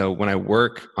 And so when I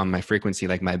work on my frequency,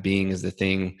 like my being is the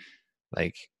thing,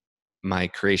 like my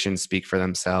creations speak for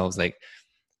themselves. Like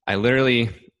I literally,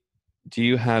 do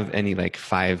you have any like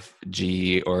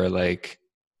 5G or like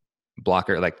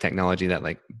blocker, like technology that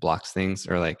like blocks things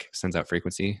or like sends out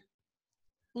frequency?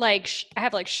 Like I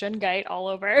have like shungite all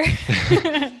over.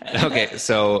 Okay,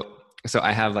 so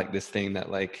I have like this thing that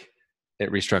like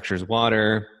it restructures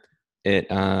water. It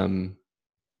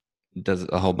does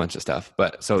a whole bunch of stuff.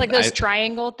 But so Like those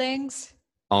triangle things.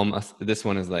 almost this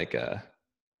one is like a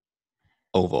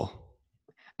oval.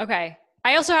 Okay.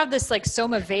 I also have this like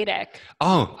Soma Vedic.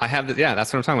 Oh, I have yeah,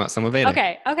 that's what I'm talking about. Soma Vedic.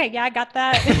 Okay. Okay. Yeah, I got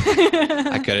that.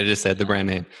 I could have just said the brand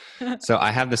name. So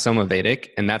I have the Soma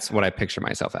Vedic, and that's what I picture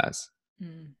myself as.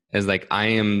 Is like I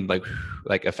am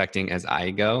like affecting as I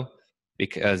go,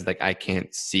 because like I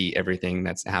can't see everything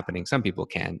that's happening. Some people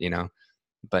can,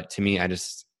 but to me,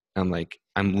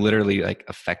 I'm literally like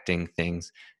affecting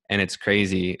things, and it's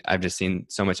crazy. I've just seen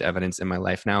so much evidence in my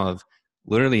life now of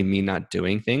literally me not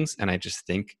doing things, and I just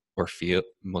think or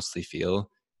mostly feel.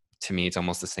 To me, it's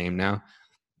almost the same now,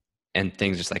 and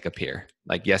things just like appear.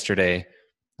 Like yesterday,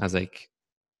 I was like,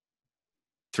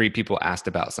 3 people asked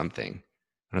about something.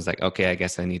 I was like, okay, I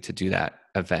guess I need to do that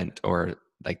event or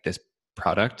like this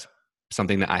product,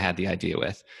 something that I had the idea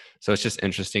with. So it's just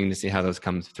interesting to see how those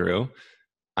come through.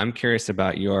 I'm curious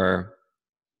about your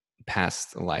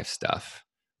past life stuff.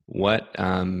 What,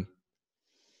 do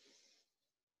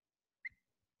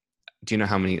you know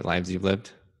how many lives you've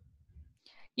lived?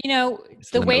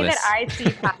 The way that I see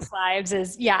past lives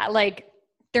is, yeah, like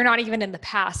they're not even in the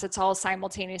past. It's all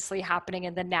simultaneously happening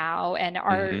in the now. And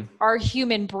our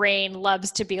human brain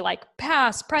loves to be like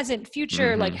past, present,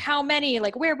 future, like how many,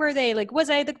 like where were they? Like, was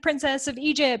I the princess of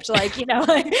Egypt? Like,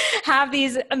 like have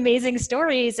these amazing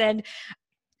stories. And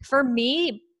for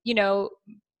me,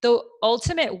 the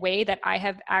ultimate way that I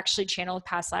have actually channeled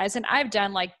past lives, and I've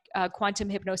done like quantum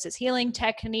hypnosis healing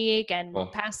technique and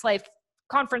past life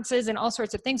conferences and all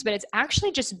sorts of things, but it's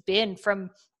actually just been from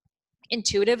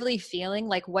intuitively feeling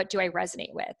like, what do I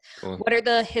resonate with? Cool. What are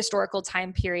the historical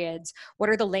time periods? What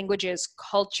are the languages,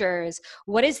 cultures?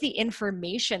 What is the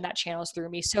information that channels through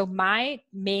me? So my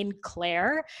main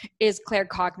clair is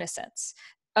claircognizance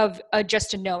of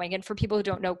just a knowing. And for people who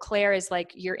don't know, clair is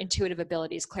like your intuitive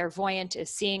abilities. Clairvoyant is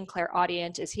seeing,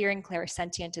 clairaudient is hearing,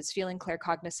 clairsentient is feeling,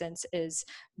 claircognizance is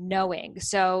knowing.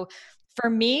 So for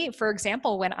me, for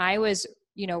example, when I was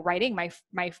writing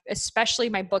my especially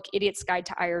my book Idiot's Guide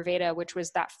to Ayurveda, which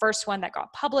was that first one that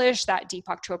got published that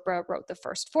Deepak Chopra wrote the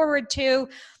first foreword to,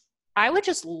 I would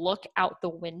just look out the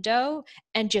window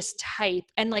and just type,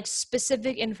 and like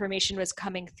specific information was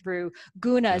coming through: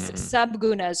 gunas,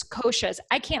 subgunas, koshas.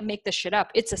 I can't make this shit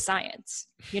up. It's a science,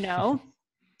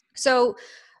 So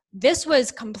this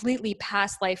was completely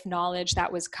past life knowledge that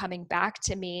was coming back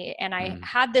to me. And I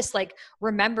had this like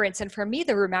remembrance. And for me,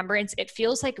 the remembrance, it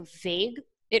feels like vague.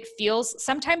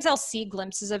 Sometimes I'll see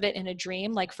glimpses of it in a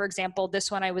dream. Like, for example, this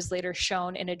one I was later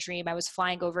shown in a dream. I was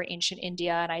flying over ancient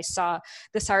India and I saw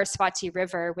the Saraswati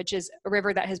River, which is a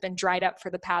river that has been dried up for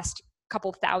the past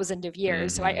couple thousand of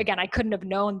years. So I couldn't have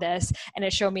known this. And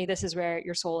it showed me this is where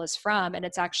your soul is from. And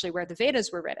it's actually where the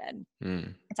Vedas were written.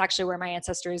 It's actually where my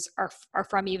ancestors are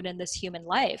from, even in this human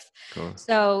life. Cool.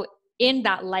 So in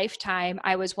that lifetime,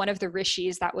 I was one of the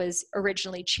rishis that was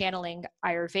originally channeling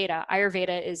Ayurveda.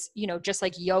 Ayurveda is, just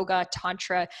like yoga,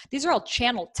 tantra. These are all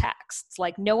channeled texts.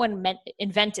 Like no one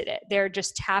invented it. They're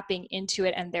just tapping into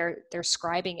it and they're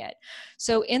scribing it.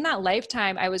 So in that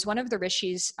lifetime, I was one of the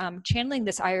rishis channeling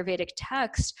this Ayurvedic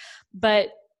text. But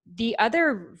the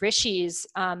other rishis,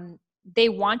 they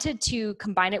wanted to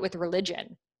combine it with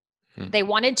religion. They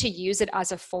wanted to use it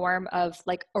as a form of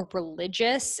like a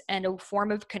religious and a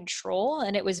form of control.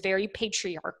 And it was very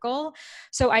patriarchal.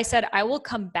 So I said, I will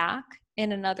come back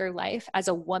in another life as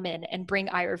a woman and bring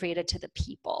Ayurveda to the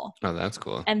people. Oh, that's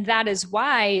cool. And that is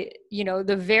why,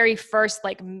 the very first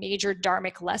like major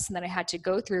dharmic lesson that I had to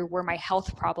go through were my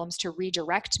health problems to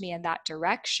redirect me in that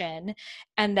direction.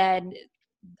 And then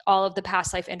all of the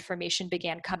past life information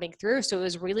began coming through. So it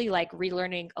was really like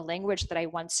relearning a language that I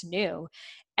once knew.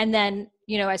 And then,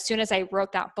 as soon as I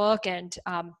wrote that book and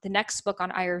the next book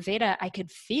on Ayurveda, I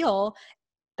could feel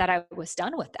that I was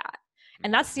done with that.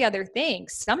 And that's the other thing.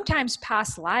 Sometimes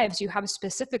past lives, you have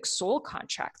specific soul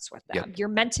contracts with them. Yep. You're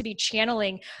meant to be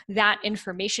channeling that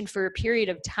information for a period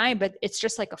of time, but it's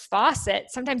just like a faucet.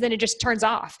 Sometimes then it just turns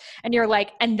off and you're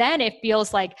like, and then it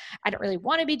feels like, I don't really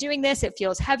want to be doing this. It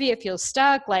feels heavy. It feels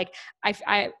stuck. Like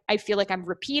I feel like I'm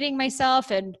repeating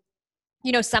myself. And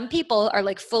some people are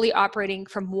like fully operating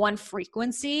from one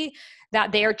frequency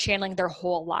that they are channeling their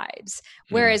whole lives.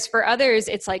 Whereas for others,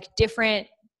 it's like different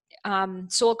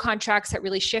soul contracts that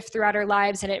really shift throughout our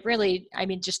lives. And it really,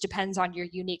 just depends on your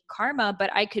unique karma. But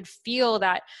I could feel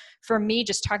that for me,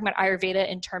 just talking about Ayurveda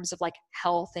in terms of like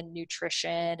health and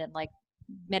nutrition and like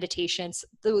meditations,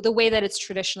 the way that it's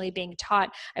traditionally being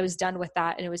taught, I was done with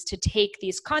that. And it was to take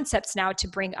these concepts now to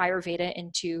bring Ayurveda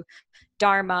into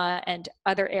Dharma and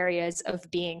other areas of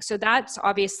being. So that's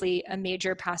obviously a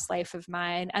major past life of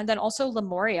mine. And then also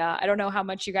Lemuria. I don't know how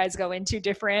much you guys go into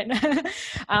different,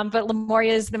 but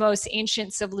Lemuria is the most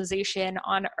ancient civilization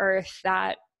on Earth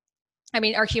that, I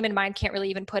mean, our human mind can't really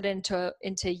even put into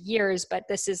years, but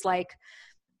this is like,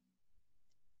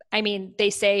 I mean, they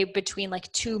say between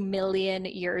like 2 million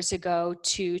years ago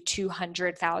to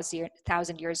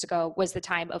 200,000 years ago was the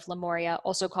time of Lemuria,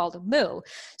 also called Mu.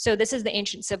 So this is the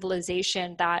ancient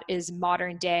civilization that is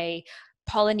modern day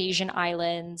Polynesian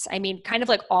islands. I mean, kind of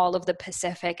like all of the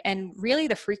Pacific. And really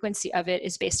the frequency of it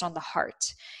is based on the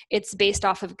heart. It's based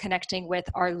off of connecting with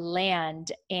our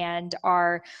land and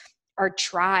our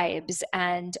tribes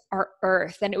and our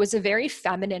earth. And it was a very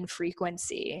feminine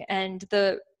frequency. And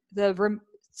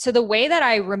so the way that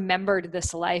I remembered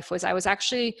this life was I was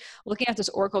actually looking at this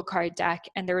Oracle card deck,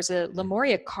 and there was a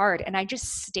Lemuria card, and I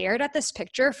just stared at this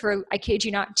picture for, I kid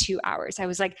you not, 2 hours. I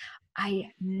was like,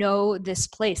 I know this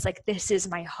place. Like, this is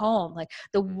my home. Like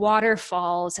the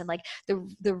waterfalls and like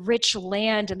the rich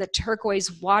land and the turquoise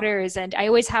waters. And I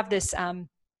always have this,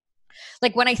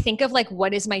 like when I think of like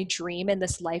what is my dream in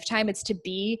this lifetime, it's to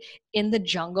be in the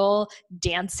jungle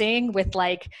dancing with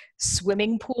like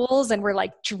swimming pools, and we're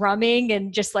like drumming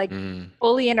and just like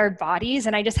fully in our bodies.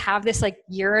 And I just have this like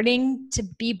yearning to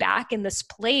be back in this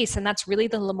place. And that's really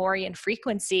the Lemurian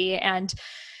frequency. And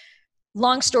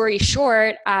long story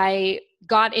short, I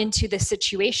got into this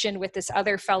situation with this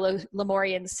other fellow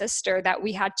Lemurian sister that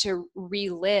we had to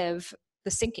relive the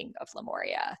sinking of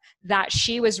Lemuria, that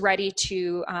she was ready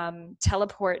to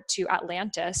teleport to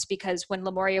Atlantis, because when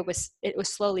Lemuria was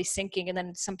slowly sinking, and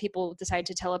then some people decided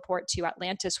to teleport to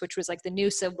Atlantis, which was like the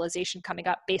new civilization coming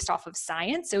up based off of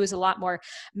science. It was a lot more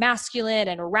masculine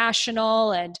and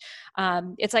rational, and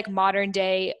it's like modern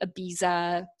day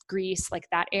Ibiza, Greece, like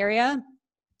that area.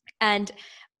 And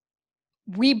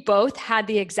we both had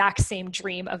the exact same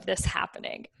dream of this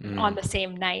happening on the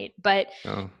same night. But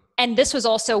and this was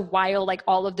also while like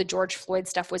all of the George Floyd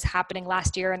stuff was happening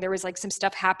last year. And there was like some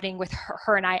stuff happening with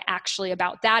her and I actually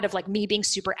about that, of like me being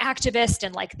super activist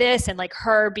and like this, and like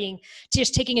her being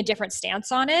just taking a different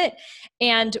stance on it.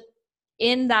 And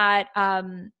in that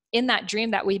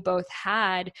dream that we both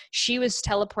had, she was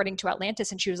teleporting to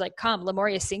Atlantis, and she was like, come,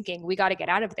 Lemuria is sinking. We got to get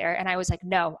out of there. And I was like,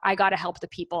 no, I got to help the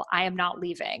people. I am not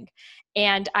leaving.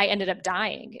 And I ended up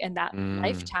dying in that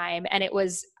lifetime. And I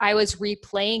was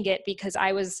replaying it because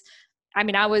I'm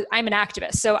an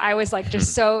activist. So I was like,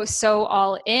 just so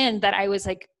all in, that I was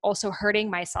like also hurting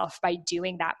myself by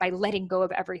doing that, by letting go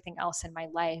of everything else in my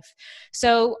life.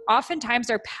 So oftentimes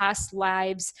our past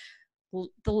lives,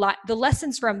 the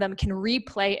lessons from them can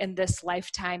replay in this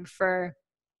lifetime for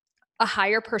a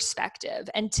higher perspective,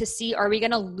 and to see, are we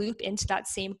going to loop into that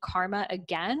same karma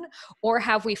again, or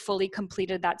have we fully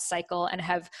completed that cycle and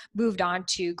have moved on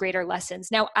to greater lessons?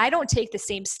 Now, I don't take the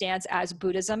same stance as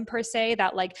Buddhism per se,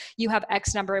 that like you have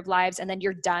X number of lives and then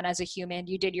you're done as a human.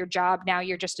 You did your job. Now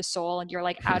you're just a soul and you're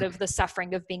like out of the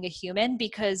suffering of being a human,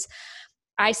 because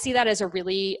I see that as a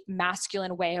really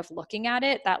masculine way of looking at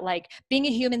it, that like being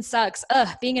a human sucks.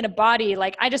 Being in a body,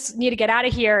 like I just need to get out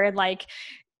of here and like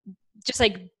just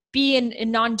like be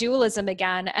in non-dualism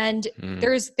again. And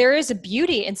there is a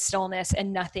beauty in stillness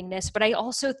and nothingness, but I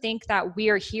also think that we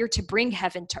are here to bring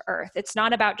heaven to earth. It's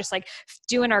not about just like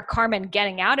doing our karma and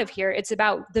getting out of here. It's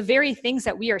about the very things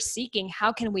that we are seeking.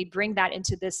 How can we bring that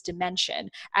into this dimension?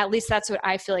 At least that's what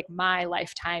I feel like my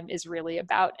lifetime is really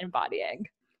about embodying.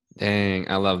 Dang,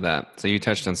 I love that. So you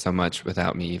touched on so much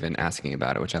without me even asking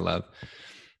about it, which I love.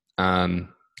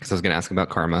 Because I was going to ask about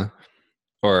karma,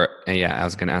 I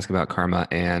was going to ask about karma,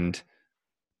 and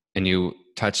you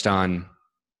touched on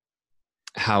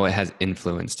how it has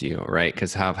influenced you, right?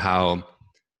 Because how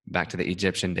back to the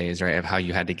Egyptian days, right, of how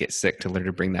you had to get sick to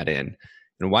literally bring that in.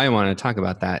 And why I want to talk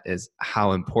about that is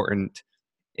how important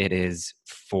it is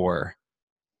for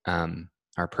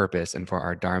our purpose and for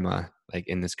our dharma, like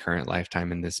in this current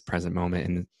lifetime, in this present moment,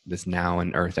 in this now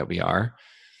and earth that we are.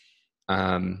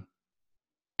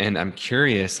 And I'm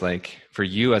curious, like for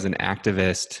you as an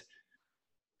activist,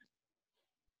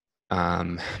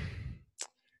 and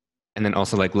then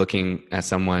also like looking at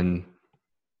someone,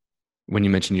 when you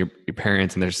mentioned your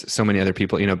parents, and there's so many other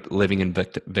people, living in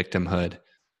victimhood.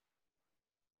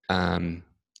 And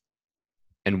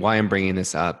why I'm bringing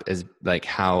this up is like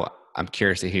how I'm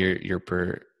curious to hear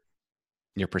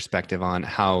your perspective on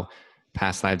how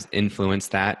past lives influence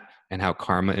that, and how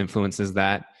karma influences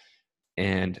that,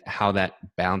 and how that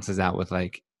balances out with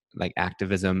like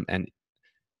activism. And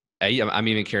I'm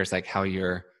even curious like how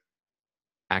your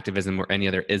activism or any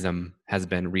other ism has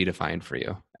been redefined for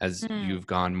you as Mm. you've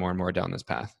gone more and more down this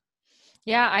path?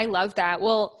 Yeah, I love that.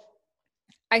 Well,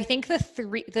 I think the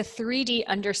 3D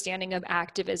understanding of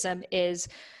activism is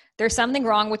there's something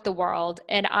wrong with the world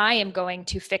and I am going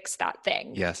to fix that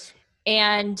thing. Yes.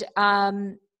 And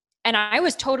I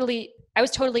was totally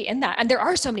in that. And there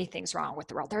are so many things wrong with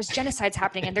the world. There's genocides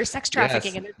happening and there's sex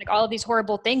trafficking Yes. and there's like all of these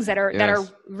horrible things that are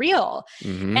Yes. real.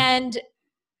 Mm-hmm. And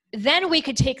then we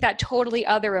could take that totally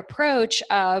other approach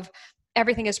of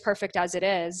everything is perfect as it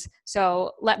is.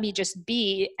 So let me just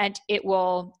be and it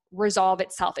will resolve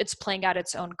itself. It's playing out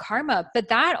its own karma. But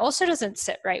that also doesn't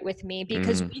sit right with me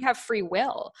because we have free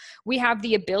will. We have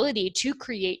the ability to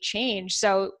create change.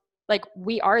 So like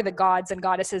we are the gods and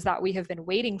goddesses that we have been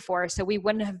waiting for. So we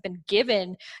wouldn't have been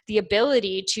given the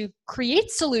ability to create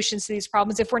solutions to these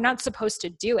problems if we're not supposed to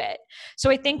do it. So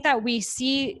I think that we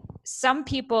see some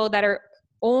people that are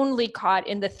only caught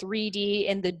in the 3D,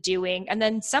 in the doing. And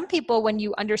then some people, when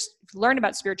you learn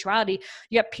about spirituality,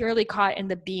 you get purely caught in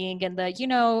the being and the,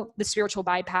 the spiritual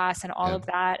bypass and all of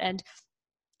that. And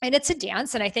it's a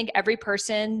dance. And I think every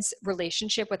person's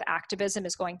relationship with activism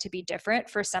is going to be different.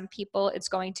 For some people, it's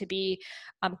going to be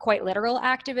quite literal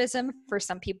activism. For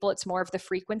some people, it's more of the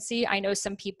frequency. I know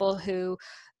some people who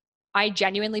I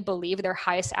genuinely believe their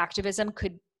highest activism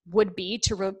would be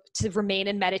to remain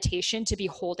in meditation, to be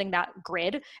holding that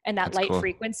grid and that light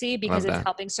frequency, because it's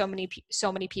helping so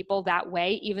many people that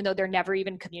way, even though they're never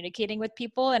even communicating with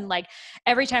people. And like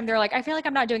every time they're like, I feel like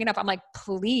I'm not doing enough, I'm like,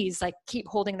 please, like keep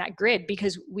holding that grid,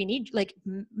 because we need, like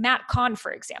Matt Kahn,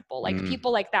 for example, like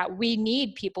people like that. We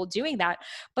need people doing that.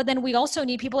 But then we also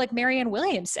need people like Marianne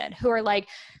Williamson, who are like,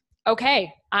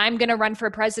 okay, I'm going to run for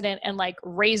president and like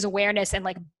raise awareness and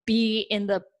like be in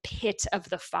the pit of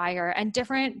the fire. And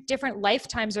different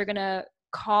lifetimes are going to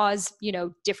cause,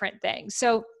 different things.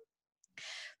 So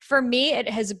for me, it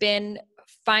has been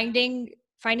finding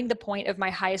the point of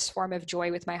my highest form of joy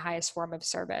with my highest form of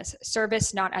service,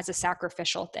 not as a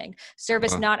sacrificial thing,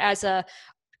 service, not as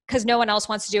because no one else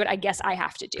wants to do it, I guess I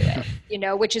have to do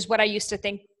it, which is what I used to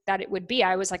think that it would be.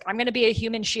 I was like, I'm going to be a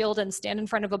human shield and stand in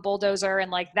front of a bulldozer, and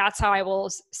like, that's how I will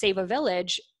save a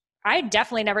village. I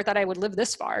definitely never thought I would live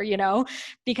this far,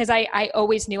 because I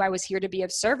always knew I was here to be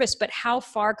of service. But how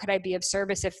far could I be of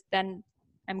service if then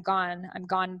I'm gone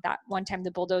that one time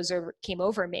the bulldozer came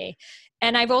over me?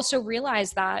 And I've also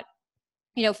realized that,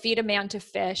 feed a man to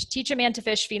fish, teach a man to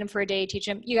fish, feed him for a day, teach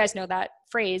him, you guys know that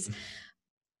phrase,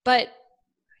 but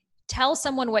tell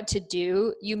someone what to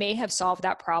do. You may have solved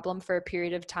that problem for a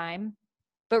period of time,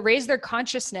 but raise their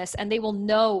consciousness and they will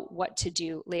know what to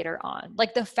do later on.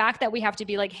 Like the fact that we have to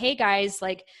be like, hey guys,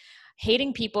 like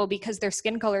hating people because their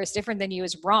skin color is different than you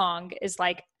is wrong, is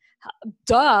like,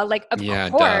 duh, like of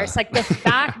course, like the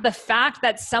fact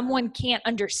that someone can't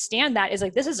understand that is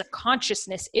like, this is a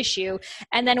consciousness issue.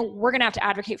 And then we're going to have to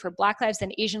advocate for Black lives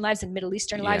and Asian lives and Middle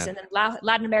Eastern lives and then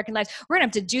Latin American lives. We're going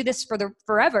to have to do this for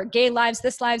forever. Gay lives,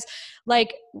 this lives.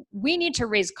 Like we need to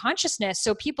raise consciousness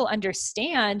so people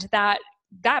understand that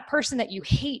that person that you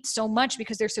hate so much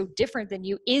because they're so different than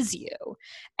you is you.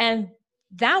 And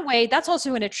that way, that's also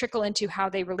going to trickle into how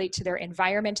they relate to their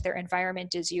environment. Their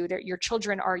environment is you, your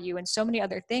children are you, and so many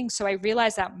other things. So I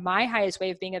realized that my highest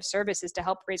way of being of service is to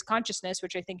help raise consciousness,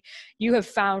 which I think you have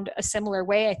found a similar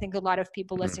way. I think a lot of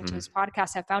people listening to this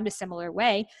podcast have found a similar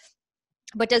way.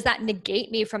 But does that negate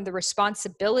me from the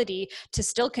responsibility to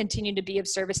still continue to be of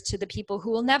service to the people who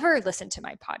will never listen to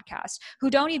my podcast, who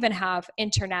don't even have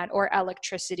internet or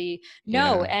electricity?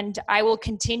 No. And I will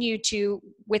continue to,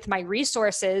 with my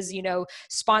resources,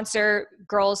 sponsor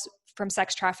girls from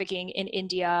sex trafficking in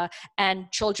India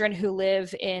and children who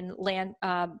live in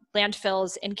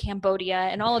landfills in Cambodia,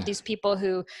 and all of these people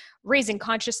who raising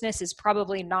consciousness is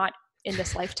probably not in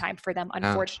this lifetime for them,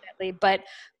 unfortunately. But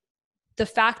the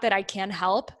fact that I can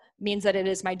help means that it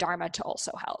is my dharma to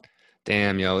also help.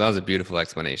 Damn, that was a beautiful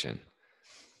explanation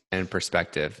and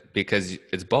perspective, because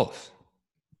it's both,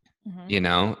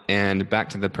 and back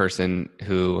to the person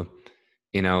who,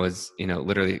 is,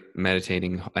 literally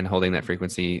meditating and holding that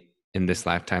frequency in this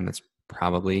lifetime. That's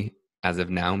probably, as of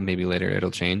now, maybe later it'll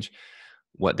change,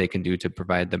 what they can do to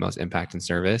provide the most impact and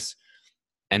service.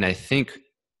 And I think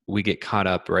we get caught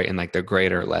up right in like the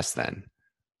greater less than,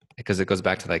 because it goes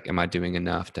back to like, am I doing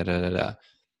enough?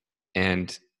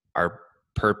 And our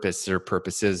purpose or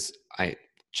purposes, I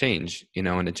change,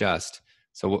 and adjust.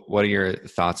 So what are your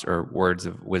thoughts or words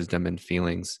of wisdom and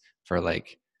feelings for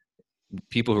like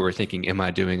people who are thinking, am I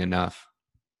doing enough?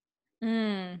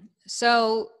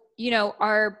 So,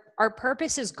 our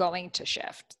purpose is going to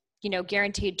shift.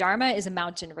 guaranteed Dharma is a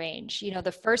mountain range.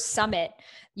 The first summit,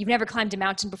 you've never climbed a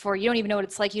mountain before. You don't even know what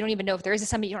it's like. You don't even know if there is a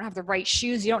summit. You don't have the right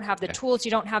shoes. You don't have the tools.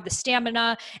 You don't have the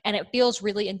stamina. And it feels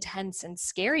really intense and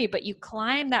scary, but you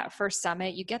climb that first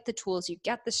summit, you get the tools, you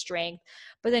get the strength,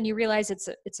 but then you realize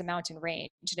it's a mountain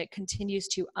range, and it continues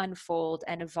to unfold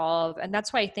and evolve. And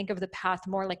that's why I think of the path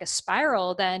more like a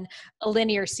spiral than a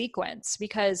linear sequence,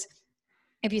 because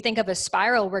if you think of a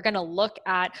spiral, we're going to look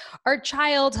at our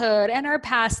childhood and our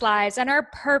past lives and our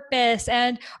purpose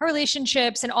and our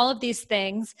relationships and all of these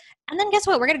things. And then guess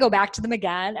what? We're going to go back to them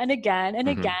again and again and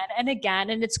again and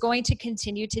again. And it's going to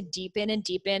continue to deepen and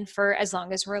deepen for as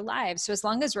long as we're alive. So as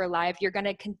long as we're alive, you're going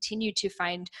to continue to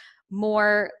find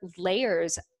more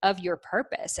layers of your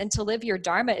purpose. And to live your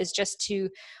Dharma is just to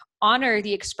honor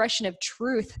the expression of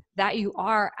truth that you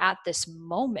are at this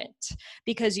moment,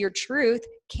 because your truth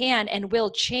can and will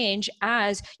change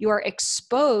as you are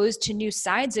exposed to new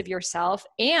sides of yourself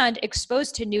and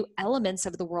exposed to new elements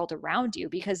of the world around you,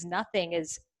 because nothing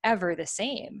is ever the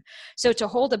same. So to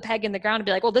hold a peg in the ground and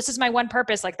be like, well, this is my one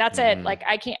purpose, like that's it. Like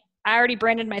I already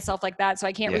branded myself like that, so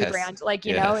I can't rebrand. Like,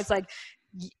 you know, it's like,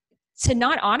 to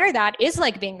not honor that is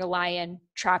like being a lion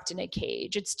trapped in a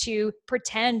cage. It's to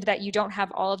pretend that you don't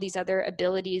have all of these other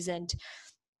abilities and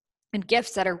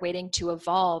gifts that are waiting to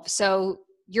evolve. So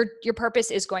your purpose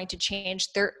is going to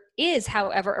change. There is,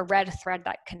 however, a red thread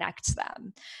that connects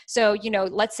them. So,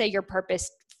 let's say your purpose,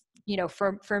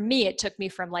 for me, it took me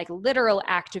from like literal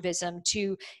activism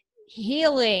to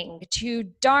healing, to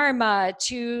Dharma,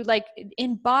 to like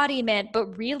embodiment,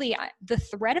 but really the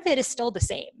thread of it is still the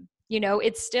same.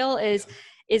 It still is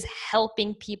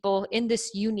helping people in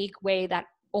this unique way that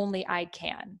only I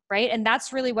can, right? And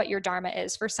that's really what your Dharma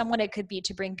is. For someone, it could be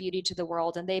to bring beauty to the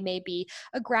world, and they may be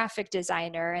a graphic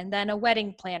designer, and then a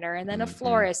wedding planner, and then a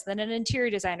florist, then an interior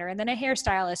designer, and then a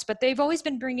hairstylist, but they've always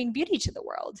been bringing beauty to the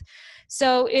world.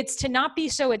 So it's to not be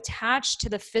so attached to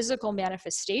the physical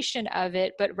manifestation of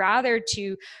it, but rather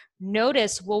to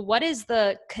notice, well, what is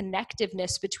the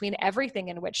connectiveness between everything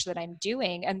in which that I'm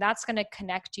doing? And that's going to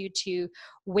connect you to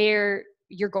where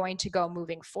you're going to go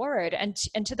moving forward. And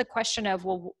to the question of,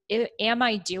 well, am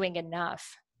I doing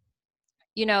enough?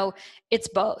 It's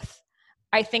both.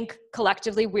 I think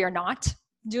collectively we are not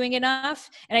doing enough.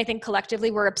 And I think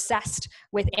collectively we're obsessed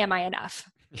with, am I enough?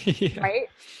 Right?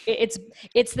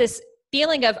 It's this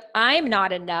feeling of I'm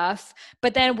not enough,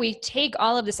 but then we take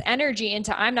all of this energy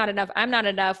into I'm not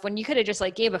enough, when you could have just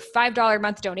like gave a $5 a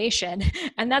month donation,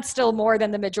 and that's still more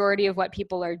than the majority of what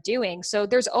people are doing. So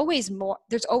there's always more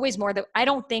that I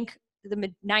don't think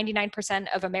the 99%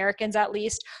 of Americans at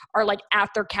least are like at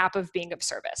their cap of being of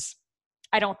service.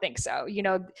 I don't think so.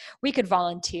 We could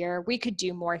volunteer, we could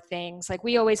do more things. Like,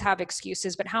 we always have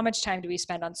excuses, but how much time do we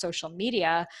spend on social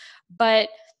media? But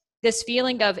this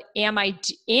feeling of, am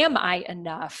I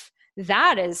enough?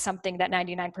 That is something that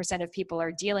 99% of people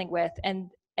are dealing with. And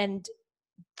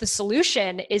the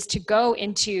solution is to go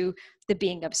into the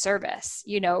being of service.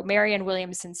 Marianne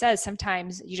Williamson says,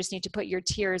 sometimes you just need to put your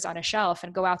tears on a shelf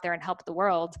and go out there and help the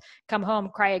world, come home,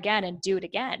 cry again, and do it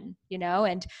again,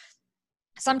 and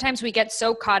sometimes we get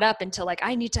so caught up into like,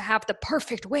 I need to have the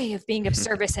perfect way of being of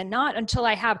service, and not until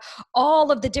I have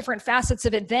all of the different facets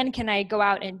of it, then can I go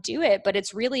out and do it. But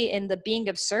it's really in the being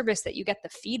of service that you get the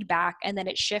feedback, and then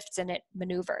it shifts and it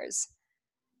maneuvers.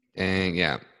 And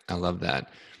yeah, I love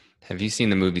that. Have you seen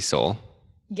the movie Soul?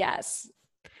 Yes.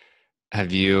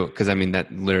 Have you? Because I mean,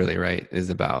 that literally, right, is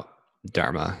about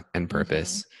Dharma and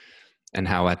purpose, and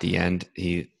how at the end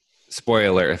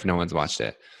spoiler if no one's watched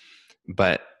it,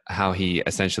 but how he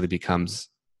essentially becomes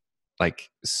like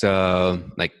so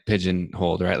like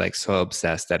pigeonholed, right? Like so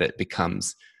obsessed that it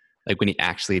becomes like, when he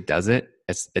actually does it,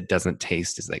 it doesn't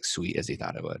taste as like sweet as he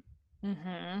thought it would.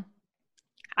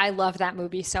 I love that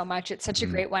movie so much. It's such a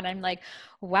great one. I'm like,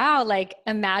 wow, like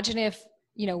imagine if,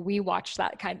 we watched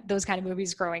those kind of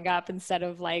movies growing up, instead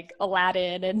of like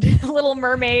Aladdin and Little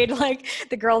Mermaid. Like,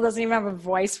 the girl doesn't even have a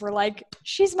voice. We're like,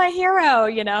 she's my hero,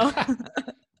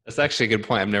 That's actually a good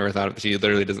point. I've never thought of it. She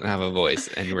literally doesn't have a voice.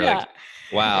 And we're like,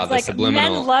 wow, the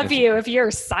subliminal. Men love you if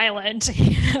you're silent.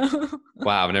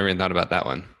 Wow, I've never even thought about that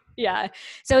one. Yeah.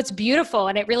 So it's beautiful.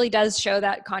 And it really does show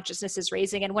that consciousness is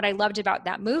raising. And what I loved about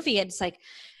that movie, it's like,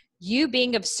 you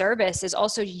being of service is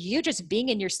also you just being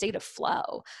in your state of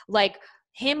flow. Like,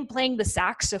 him playing the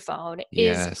saxophone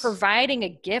is providing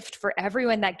a gift for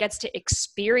everyone that gets to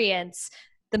experience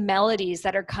the melodies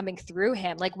that are coming through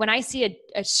him. Like when I see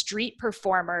a street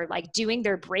performer like doing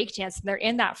their breakdance and they're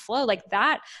in that flow, like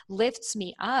that lifts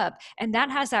me up. And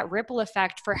that has that ripple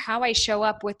effect for how I show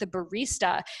up with the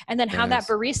barista, and then how that Yes.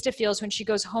 barista feels when she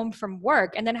goes home from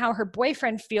work, and then how her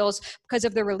boyfriend feels because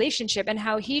of the relationship, and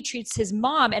how he treats his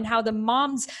mom, and how the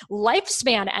mom's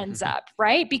lifespan ends up,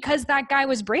 right? Because that guy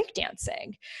was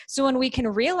breakdancing. So when we can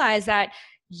realize that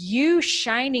you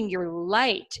shining your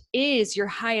light is your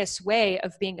highest way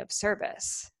of being of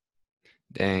service.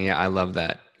 Dang, yeah, I love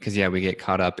that. Because yeah, we get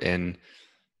caught up in,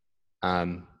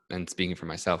 and speaking for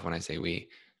myself when I say we,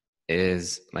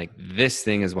 is like this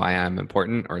thing is why I'm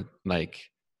important, or like,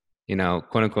 you know,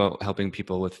 quote unquote, helping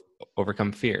people with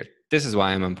overcome fear. This is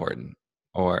why I'm important,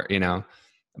 or, you know,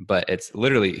 but it's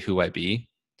literally who I be.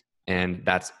 And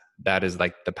that is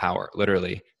like the power,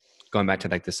 literally going back to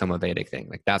like the Soma Vedic thing.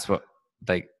 Like that's what,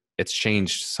 like, it's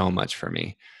changed so much for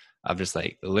me of just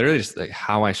like, literally just like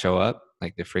how I show up,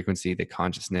 like the frequency, the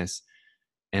consciousness,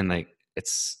 and like,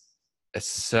 it's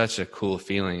such a cool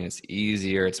feeling. It's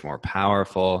easier, it's more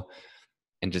powerful.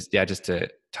 And just, yeah, just to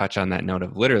touch on that note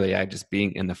of literally, I just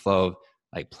being in the flow of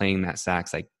like playing that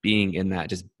sax, like being in that,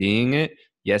 just being it.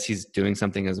 Yes, he's doing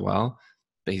something as well,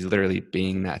 but he's literally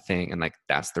being that thing. And like,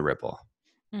 that's the ripple.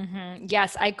 Mm-hmm.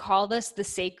 Yes, I call this the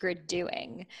sacred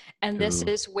doing. And this Ooh.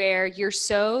 is where you're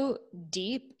so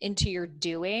deep into your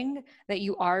doing that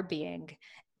you are being.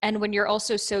 And when you're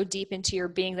also so deep into your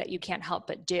being that you can't help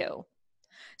but do.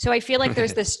 So I feel like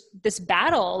there's this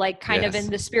battle, like kind of in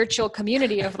Yes. the spiritual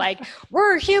community of like,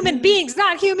 we're human beings,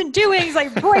 not human doings,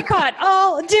 like boycott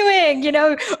all doing, you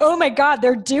know, oh my God,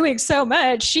 they're doing so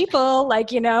much, sheeple,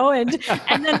 like, you know, and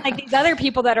then like these other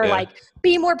people that are Yeah. like,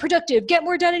 be more productive, get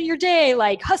more done in your day,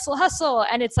 like hustle, hustle.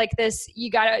 And it's like this,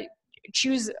 you gotta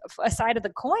choose a side of the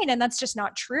coin, and that's just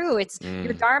not true. It's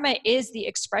your dharma is the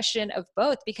expression of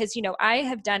both, because you know I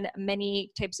have done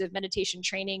many types of meditation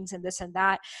trainings and this and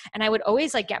that, and I would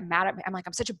always like get mad at me. I'm like,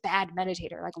 I'm such a bad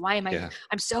meditator, like why am I Yeah.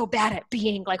 I'm so bad at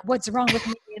being, like what's wrong with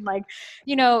me? And like,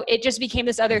 you know, it just became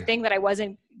this other thing that I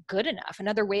wasn't good enough,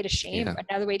 another way to shame, Yeah.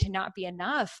 another way to not be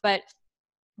enough. But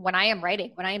when I am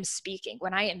writing, when I am speaking,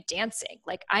 when I am dancing,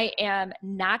 like I am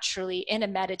naturally in a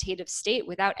meditative state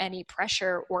without any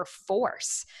pressure or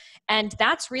force. And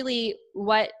that's really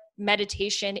what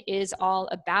meditation is all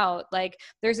about. Like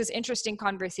there's this interesting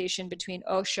conversation between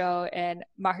Osho and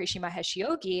Maharishi Mahesh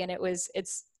Yogi, and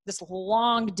it's this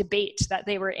long debate that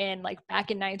they were in like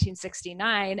back in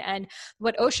 1969. And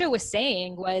what Osho was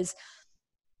saying was,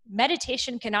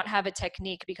 meditation cannot have a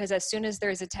technique, because as soon as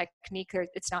there's a technique,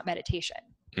 it's not meditation.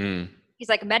 He's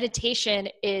like, meditation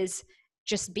is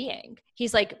just being.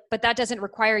 He's like, but that doesn't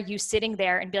require you sitting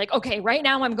there and be like, okay, right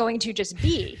now I'm going to just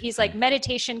be. He's like,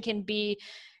 meditation can be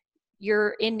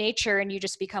you're in nature and you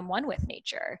just become one with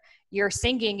nature. You're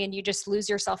singing and you just lose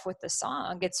yourself with the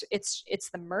song. It's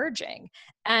the merging.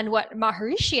 And what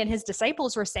Maharishi and his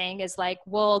disciples were saying is like,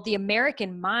 well, the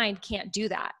American mind can't do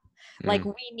that. Like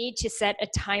we need to set a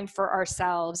time for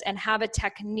ourselves and have a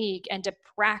technique and to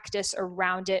practice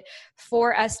around it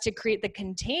for us to create the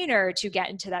container to get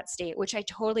into that state, which I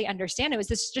totally understand. It was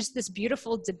just this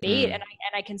beautiful debate. And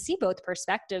I can see both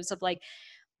perspectives of like,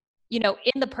 you know,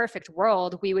 in the perfect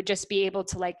world, we would just be able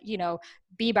to like, you know,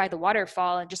 be by the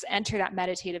waterfall and just enter that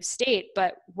meditative state,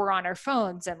 but we're on our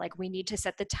phones and like, we need to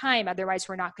set the time. Otherwise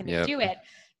we're not going to do it.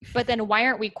 But then why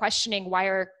aren't we questioning why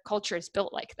our culture is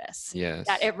built like this? Yes.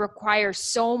 That it requires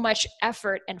so much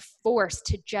effort and force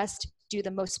to just do the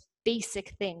most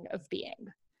basic thing of being.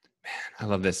 Man, I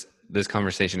love this. This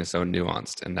conversation is so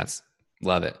nuanced, and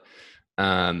love it.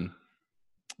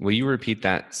 Will you repeat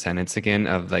that sentence again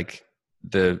of like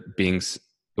the beings,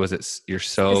 was it you're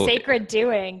so the sacred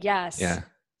doing? Yes. Yeah.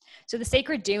 So the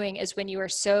sacred doing is when you are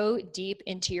so deep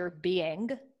into your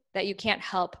being that you can't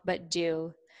help but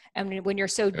do. And when you're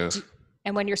so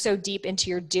deep into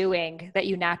your doing that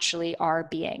you naturally are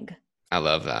being. I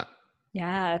love that.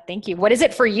 Yeah, thank you. What is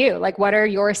it for you? Like, what are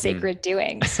your sacred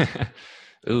doings?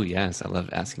 Ooh, yes. I love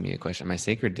asking me a question. My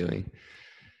sacred doing.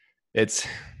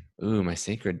 My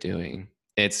sacred doing.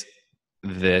 It's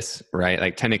this, right?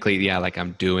 Like technically, yeah, like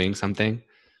I'm doing something.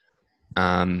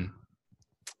 And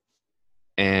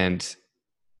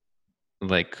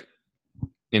like,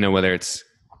 you know, whether it's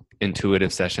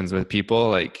intuitive sessions with people,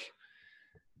 like,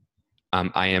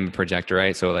 I am a projector,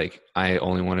 right? So like, I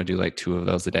only want to do like 2 of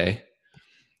those a day,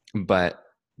 but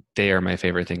they are my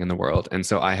favorite thing in the world. And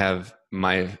so I have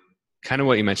my kind of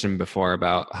what you mentioned before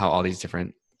about how all these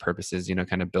different purposes, you know,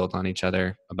 kind of build on each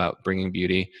other about bringing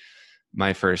beauty.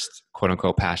 My first quote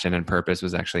unquote passion and purpose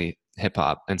was actually hip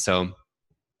hop. And so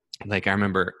like, I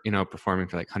remember, you know, performing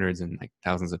for like hundreds and like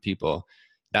thousands of people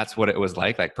that's what it was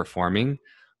like performing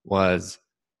was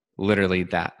literally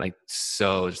that, like,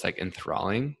 so just like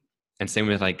enthralling. And same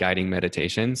with like guiding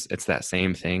meditations. It's that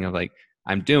same thing of like,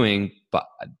 I'm doing, but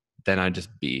then I just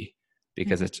be,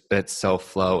 because it's so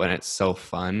flow and it's so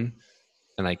fun.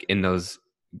 And like in those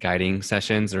guiding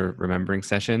sessions or remembering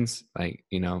sessions, like,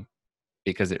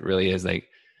 because it really is like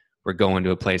we're going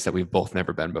to a place that we've both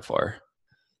never been before.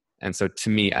 And so to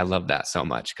me, I love that so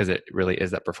much, because it really is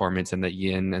that performance and the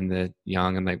yin and the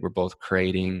yang, and like we're both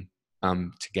creating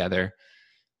together.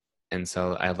 And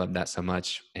so I love that so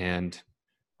much. And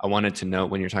I wanted to know,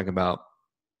 when you're talking about,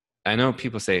 I know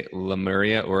people say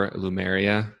Lemuria or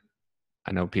Lumeria.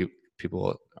 I know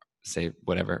people say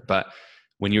whatever, but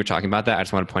when you were talking about that, I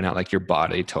just want to point out like your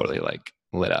body totally like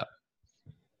lit up.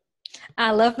 I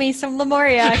love me some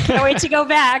Lemuria. Can't wait to go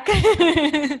back.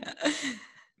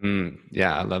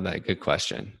 Yeah, I love that. Good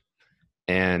question.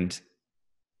 And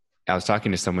I was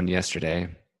talking to someone yesterday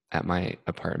at my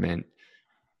apartment,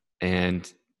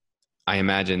 and I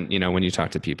imagine, when you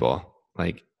talk to people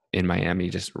like in Miami,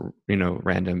 just,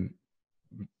 random,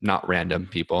 not random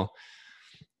people,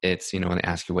 it's, when they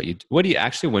ask you what do you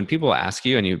actually, when people ask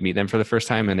you and you meet them for the first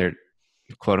time and they're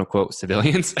quote unquote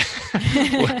civilians,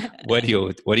 what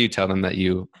do you tell them that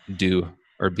you do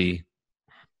or be?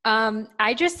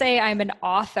 I just say I'm an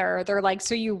author. They're like,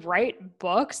 so you write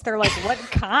books? They're like, what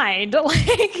kind?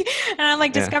 Like, and I'm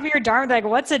like, discover your dharma. They're like,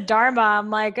 what's a dharma?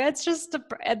 I'm like, it's just,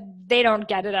 they don't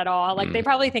get it at all. Like, they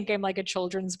probably think I'm like a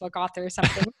children's book author or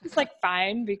something. It's like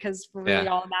fine, because we're really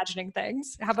all imagining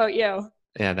things. How about you?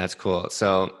 Yeah, that's cool.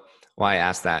 So why I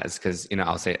asked that is because,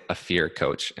 I'll say a fear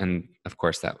coach. And of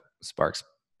course that sparks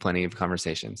plenty of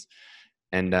conversations.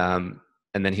 And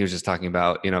then he was just talking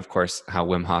about, of course, how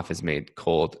Wim Hof has made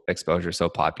cold exposure so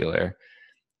popular.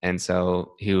 And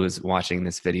so he was watching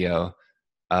this video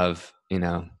of,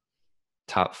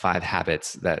 top 5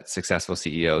 habits that successful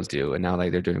CEOs do. And now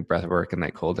like they're doing breath work and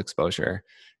like cold exposure.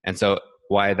 And so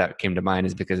why that came to mind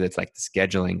is because it's like the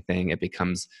scheduling thing. It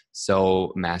becomes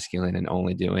so masculine and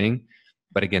only doing,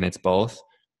 but again, it's both.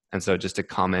 And so just to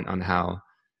comment on how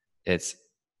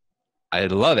I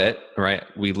love it, right?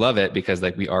 We love it because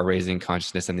like we are raising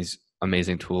consciousness and these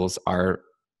amazing tools are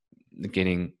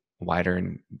getting wider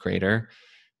and greater.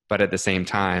 But at the same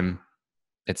time,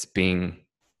 it's being,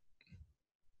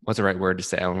 what's the right word to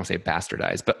say? I don't want to say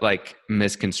bastardized, but like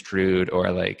misconstrued, or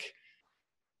like,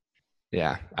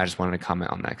 yeah, I just wanted to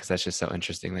comment on that because that's just so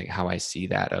interesting. Like how I see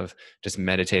that of just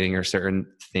meditating or certain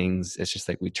things. It's just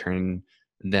like we turn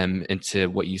them into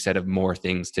what you said of more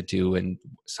things to do and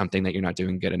something that you're not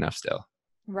doing good enough still.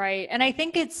 Right. And I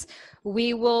think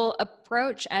we will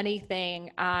approach anything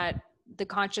at the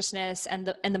consciousness and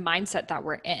the mindset that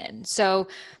we're in. So,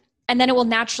 and then it will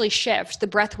naturally shift. The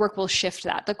breath work will shift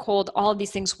that. The cold, all of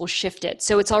these things will shift it.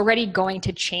 So it's already going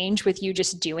to change with you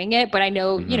just doing it. But I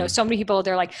know, so many people,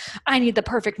 they're like, I need the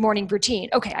perfect morning routine.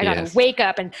 Okay, I got to wake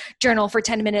up and journal for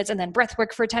 10 minutes and then breath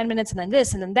work for 10 minutes and then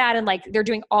this and then that. And like, they're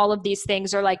doing all of these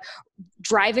things. Or like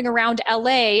driving around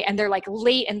LA and they're like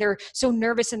late and they're so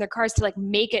nervous in their cars to like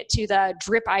make it to the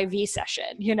drip IV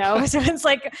session, So it's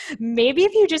like, maybe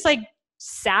if you just like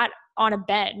sat on a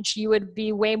bench, you would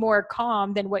be way more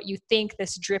calm than what you think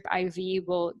this drip IV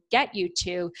will get you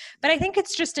to. But I think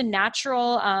it's just a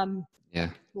natural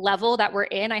level that we're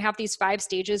in. I have these 5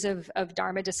 stages of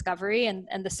Dharma discovery. And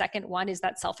the second one is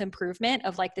that self-improvement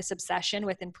of like this obsession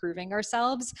with improving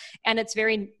ourselves. And it's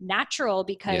very natural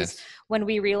because when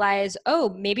we realize, oh,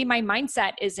 maybe my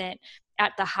mindset isn't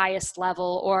at the highest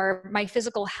level, or my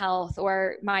physical health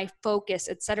or my focus,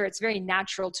 et cetera, it's very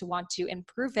natural to want to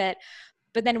improve it.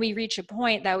 But then we reach a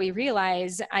point that we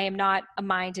realize I am not a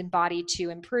mind and body to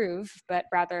improve, but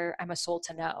rather I'm a soul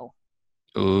to know.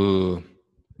 Ooh,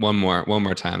 one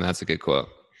more time. That's a good quote.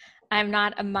 I'm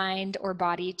not a mind or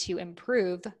body to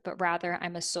improve, but rather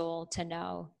I'm a soul to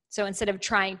know. So instead of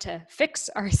trying to fix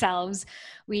ourselves,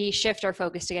 we shift our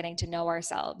focus to getting to know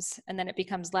ourselves. And then it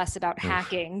becomes less about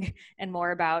hacking and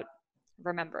more about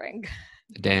remembering.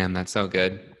 Damn, that's so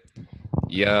good.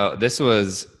 Yo,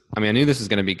 I knew this was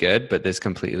going to be good, but this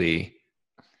completely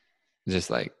just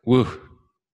like, woo.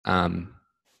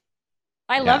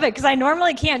 I love it because I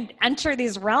normally can't enter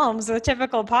these realms with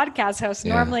typical podcast hosts.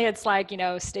 Normally it's like,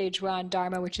 stage 1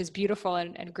 Dharma, which is beautiful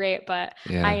and great. But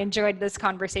I enjoyed this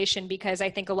conversation because I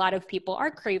think a lot of people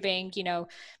are craving,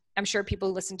 I'm sure people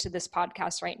who listen to this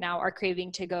podcast right now are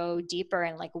craving to go deeper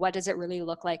and like, what does it really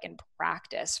look like in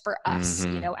practice for us,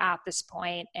 at this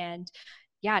point? And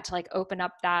to like open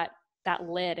up that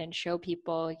lid and show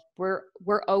people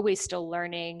we're always still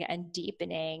learning and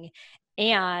deepening.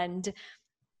 And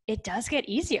it does get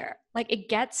easier. Like it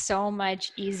gets so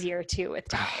much easier too with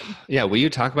time. Yeah. Will you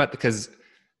talk about, because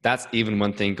that's even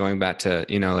one thing going back to,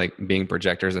 like being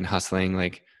projectors and hustling,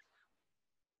 like,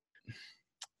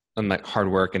 and like hard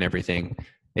work and everything.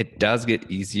 It does get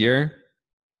easier,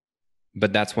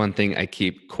 but that's one thing I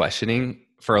keep questioning.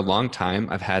 For a long time,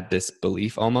 I've had this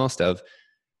belief almost of,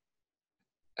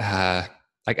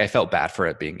 like I felt bad for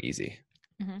it being easy.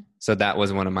 Mm-hmm. So that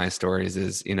was one of my stories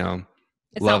is,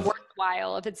 It's love, not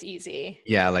worthwhile if it's easy.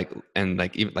 yeah, like, and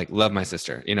like, even like love my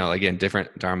sister, again,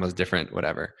 different dharmas, different,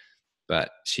 whatever. But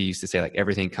she used to say like,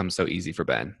 everything comes so easy for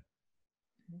Ben,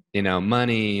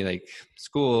 money, like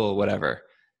school, whatever.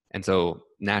 And so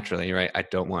naturally, right, I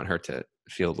don't want her to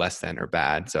feel less than or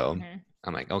bad. So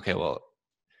I'm like, okay, well,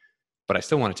 but I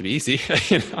still want it to be easy.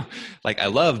 Like I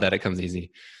love that it comes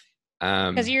easy.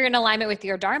 Because you're in alignment with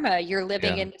your dharma. You're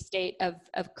living Yeah. in the state of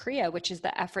kriya, which is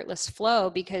the effortless flow,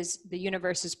 because the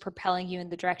universe is propelling you in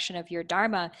the direction of your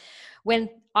dharma. When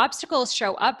obstacles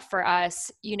show up for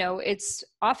us, it's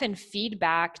often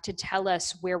feedback to tell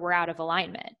us where we're out of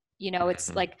alignment.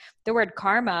 It's like the word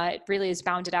karma, it really is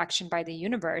bounded action by the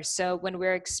universe. So when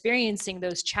we're experiencing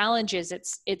those challenges,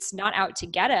 it's not out to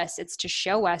get us, it's to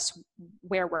show us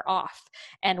where we're off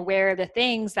and where the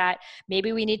things that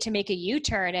maybe we need to make a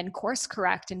U-turn and course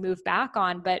correct and move back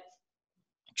on. But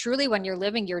truly, when you're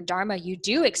living your dharma, you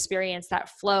do experience that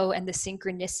flow and the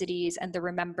synchronicities and the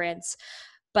remembrance.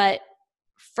 But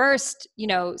first,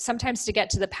 sometimes to get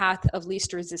to the path of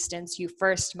least resistance, you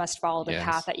first must follow the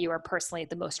path that you are personally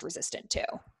the most resistant to.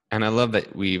 And I love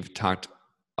that we've talked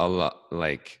a lot,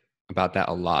 like about that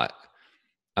a lot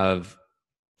of,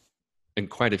 in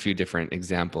quite a few different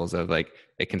examples of like,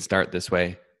 it can start this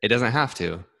way. It doesn't have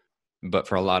to, but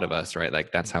for a lot of us, right?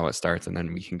 Like that's how it starts. And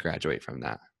then we can graduate from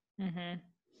that. Mm-hmm.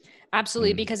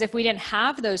 Absolutely. Because if we didn't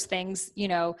have those things,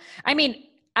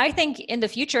 I think in the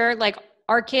future, like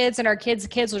our kids and our kids'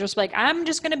 kids will just be like, I'm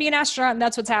just going to be an astronaut and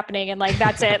that's what's happening. And like,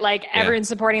 that's it. Like everyone's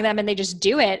supporting them and they just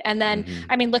do it. And then,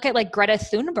 look at like Greta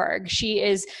Thunberg. She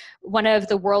is one of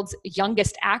the world's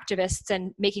youngest activists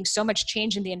and making so much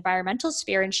change in the environmental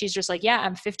sphere. And she's just like, yeah,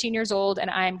 I'm 15 years old and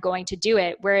I'm going to do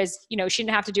it. Whereas, she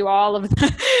didn't have to do all of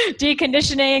the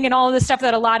deconditioning and all of the stuff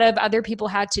that a lot of other people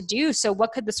had to do. So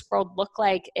what could this world look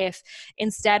like if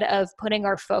instead of putting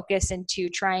our focus into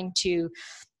trying to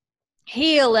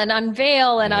heal and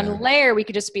unveil and unlayer, we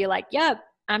could just be like, yep,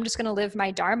 I'm just going to live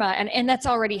my dharma. And that's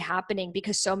already happening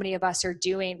because so many of us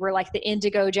we're like the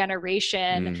indigo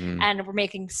generation and we're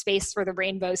making space for the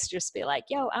rainbows to just be like,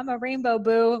 yo, I'm a rainbow,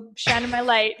 boo, shining my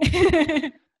light.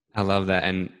 I love that.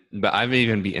 But I'd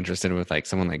even be interested with like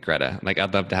someone like Greta. Like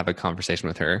I'd love to have a conversation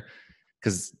with her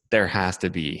because there has to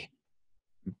be,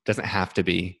 doesn't have to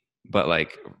be, but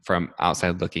like from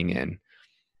outside looking in,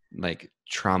 like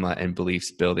trauma and beliefs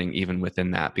building even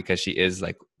within that, because she is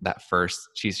like that first,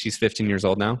 she's 15 years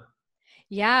old now.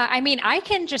 Yeah. I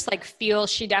can just like feel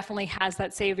she definitely has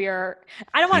that savior.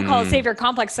 I don't want to call it savior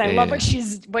complex. I love what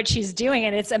she's doing.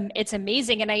 And it's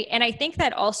amazing. And I think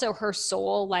that also her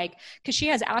soul, like, cause she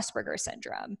has Asperger's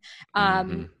syndrome.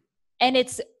 And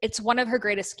it's one of her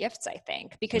greatest gifts, I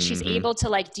think, because she's able to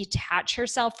like detach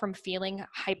herself from feeling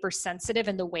hypersensitive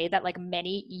in the way that like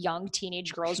many young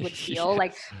teenage girls would feel,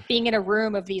 like being in a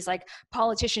room of these like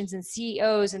politicians and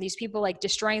CEOs and these people like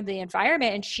destroying the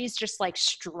environment. And she's just like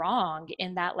strong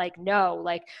in that, like, no,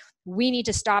 like we need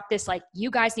to stop this. Like you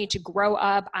guys need to grow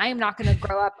up. I am not going to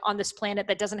grow up on this planet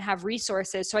that doesn't have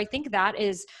resources. So I think that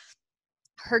is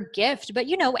her gift. But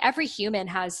every human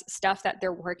has stuff that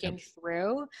they're working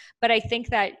through, but I think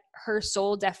that her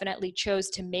soul definitely chose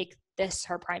to make this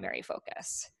her primary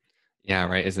focus. Yeah,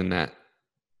 right. Isn't that,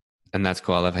 and that's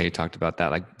cool. I love how you talked about that,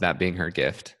 like that being her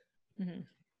gift,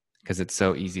 because it's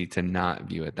so easy to not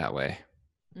view it that way.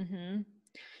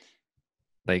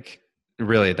 Like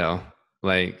really though,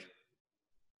 like,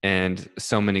 and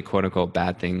so many quote unquote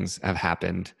bad things have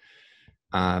happened.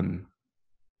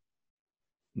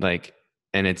 Like,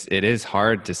 and it is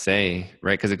hard to say,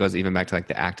 right? Because it goes even back to like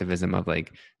the activism of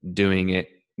like doing it,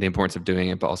 the importance of doing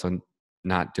it, but also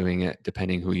not doing it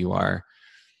depending who you are.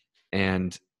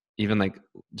 And even like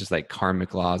just like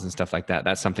karmic laws and stuff like that.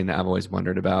 That's something that I've always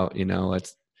wondered about,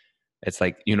 it's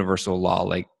like universal law,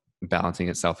 like balancing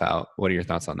itself out. What are your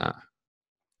thoughts on that?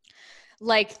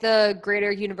 Like the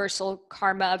greater universal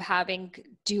karma of having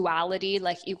duality,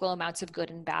 like equal amounts of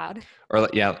good and bad. Or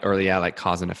like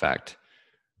cause and effect.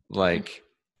 Like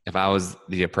if I was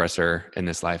the oppressor in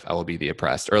this life, I will be the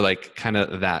oppressed, or like kind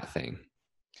of that thing.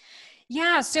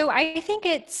 Yeah. So I think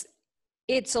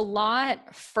It's a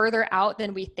lot further out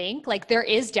than we think. Like there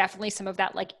is definitely some of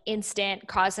that like instant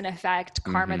cause and effect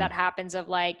karma that happens of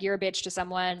like you're a bitch to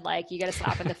someone, like you get a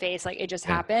slap in the face, like it just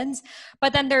happens.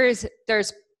 But then there's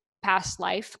past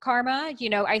life karma. You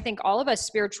know, I think all of us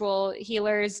spiritual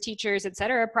healers, teachers,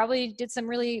 etc., probably did some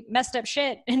really messed up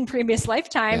shit in previous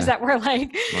lifetimes that we're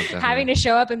like having to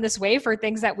show up in this way for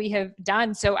things that we have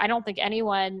done. So I don't think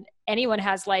anyone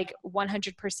has like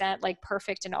 100% like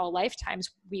perfect in all lifetimes.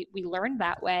 We learned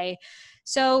that way.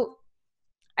 So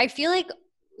I feel like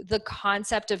the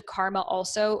concept of karma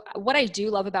also, what I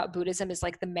do love about Buddhism is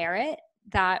like the merit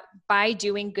that by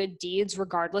doing good deeds,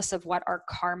 regardless of what our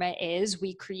karma is,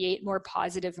 we create more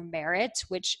positive merit,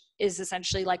 which is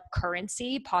essentially like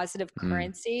currency, positive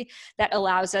currency that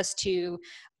allows us to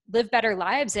live better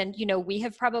lives. And, you know, we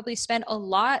have probably spent a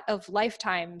lot of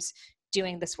lifetimes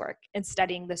doing this work and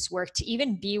studying this work to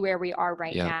even be where we are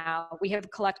right now. We have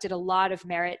collected a lot of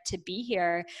merit to be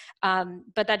here.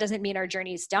 But that doesn't mean our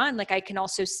journey is done. Like I can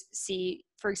also see,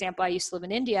 for example, I used to live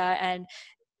in India, and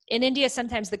in India,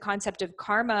 sometimes the concept of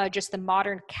karma, just the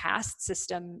modern caste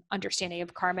system understanding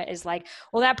of karma is like,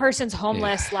 well, that person's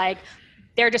homeless. Like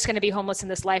they're just going to be homeless in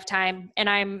this lifetime. And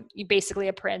I'm basically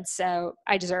a prince. So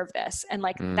I deserve this. And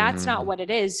like, that's not what it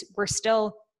is. We're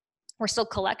still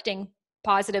collecting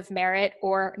positive merit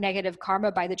or negative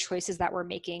karma by the choices that we're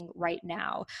making right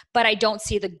now. But I don't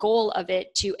see the goal of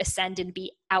it to ascend and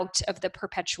be out of the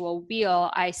perpetual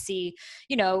wheel. I see,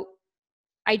 you know,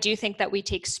 I do think that we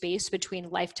take space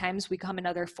between lifetimes. We come in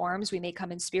other forms. We may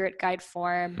come in spirit guide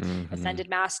form, ascended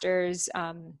masters,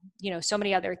 you know, so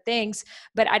many other things.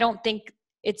 But I don't think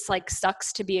it's like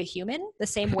sucks to be a human the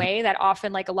same way that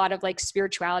often like a lot of like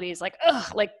spirituality is like,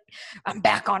 ugh, like I'm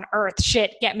back on earth.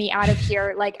 Shit, get me out of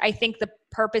here. Like I think the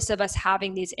purpose of us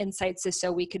having these insights is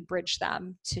so we could bridge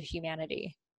them to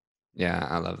humanity. Yeah,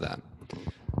 I love that.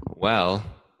 Well,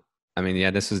 I mean,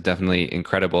 yeah, this was definitely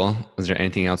incredible. Was there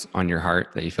anything else on your heart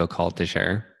that you feel called to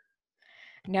share?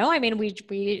 No, I mean,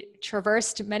 we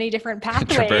traversed many different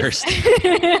pathways.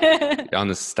 On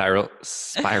the spiral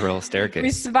staircase.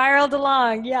 We spiraled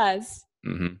along, yes.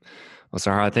 Well,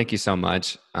 Sahara, thank you so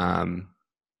much.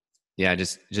 Yeah,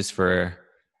 just for,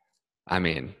 I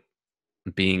mean,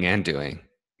 being and doing,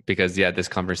 because this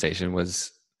conversation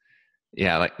was,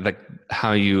 like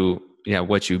how you,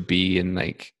 what you be and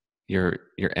like your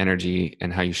energy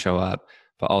and how you show up,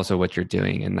 but also what you're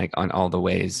doing and like on all the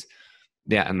ways.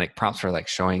 Yeah. And like props for like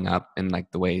showing up in like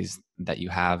the ways that you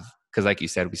have. Cause like you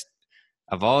said,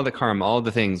 of all the karma, all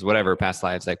the things, whatever past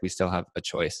lives, like we still have a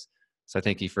choice. So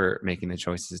thank you for making the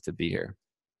choices to be here.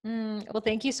 Well,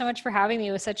 thank you so much for having me.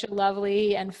 It was such a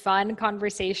lovely and fun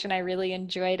conversation. I really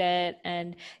enjoyed it.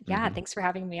 And thanks for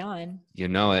having me on. You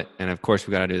know it. And of course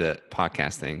we got to do the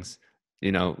podcast things,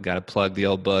 got to plug the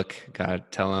old book, got to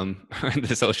tell them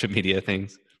the social media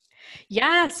things.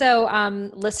 Yeah. So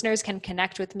listeners can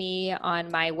connect with me on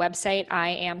my website,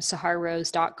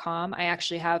 IamSaharRose.com. I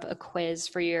actually have a quiz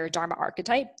for your Dharma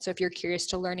archetype. So if you're curious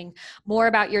to learning more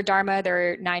about your Dharma,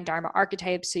 there are 9 Dharma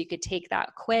archetypes. So you could take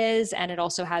that quiz, and it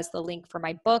also has the link for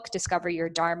my book, Discover Your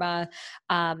Dharma,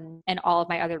 and all of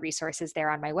my other resources there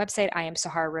on my website, I Am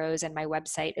Sahara Rose. And my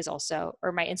website is also,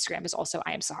 or my Instagram is also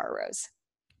I Am Sahara Rose.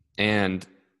 And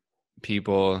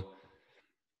people,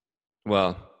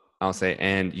 well, I'll say,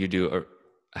 and you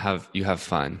have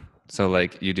fun. So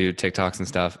like you do TikToks and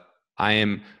stuff.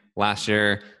 Last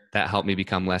year that helped me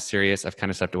become less serious. I've kind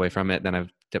of stepped away from it. Then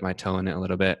I've dipped my toe in it a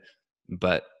little bit,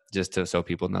 but just so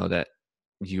people know that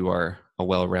you are a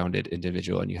well-rounded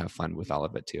individual and you have fun with all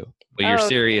of it too. But you're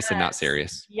serious and not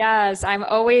serious. Yes. I'm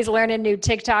always learning new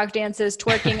TikTok dances,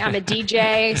 twerking. I'm a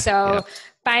DJ. So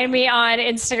find me on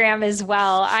Instagram as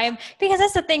well. Because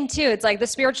that's the thing too. It's like the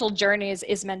spiritual journey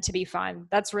is meant to be fun.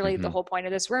 That's really the whole point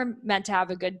of this. We're meant to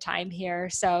have a good time here.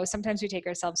 So sometimes we take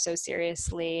ourselves so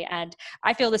seriously. And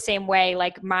I feel the same way.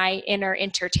 Like my inner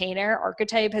entertainer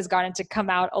archetype has gotten to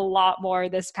come out a lot more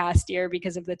this past year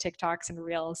because of the TikToks and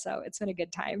Reels. So it's been a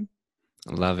good time.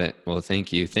 Love it. Well,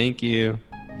 thank you. Thank you.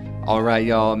 All right,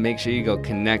 y'all. Make sure you go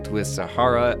connect with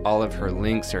Sahara. All of her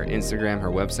links, her Instagram,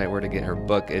 her website, where to get her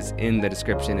book is in the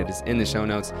description. It is in the show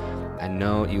notes. I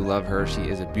know you love her. She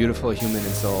is a beautiful human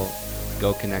and soul.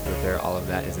 Go connect with her. All of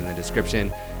that is in the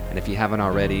description. And if you haven't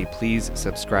already, please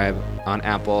subscribe on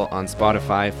Apple, on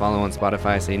Spotify, follow on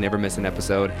Spotify so you never miss an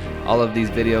episode. All of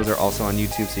these videos are also on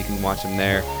YouTube, so you can watch them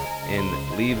there.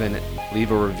 And leave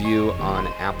a review on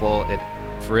Apple.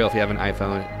 For real, if you have an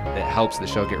iPhone, it helps the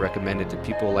show get recommended to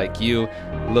people like you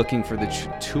looking for the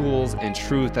tools and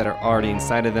truth that are already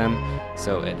inside of them.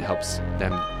 So it helps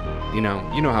them, you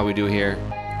know how we do here.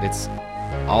 It's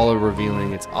all a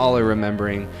revealing. It's all a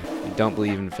remembering. don't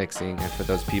believe in fixing, and for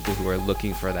those people who are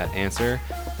looking for that answer,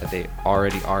 that they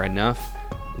already are enough,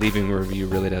 leaving a review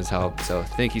really does help. So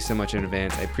thank you so much in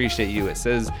advance. I appreciate you. It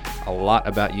says a lot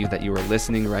about you that you are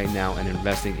listening right now and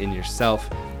investing in yourself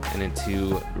and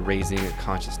into raising a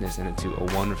consciousness and into a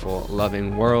wonderful,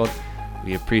 loving world.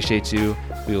 We appreciate you.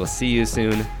 We will see you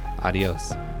soon.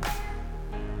 Adios.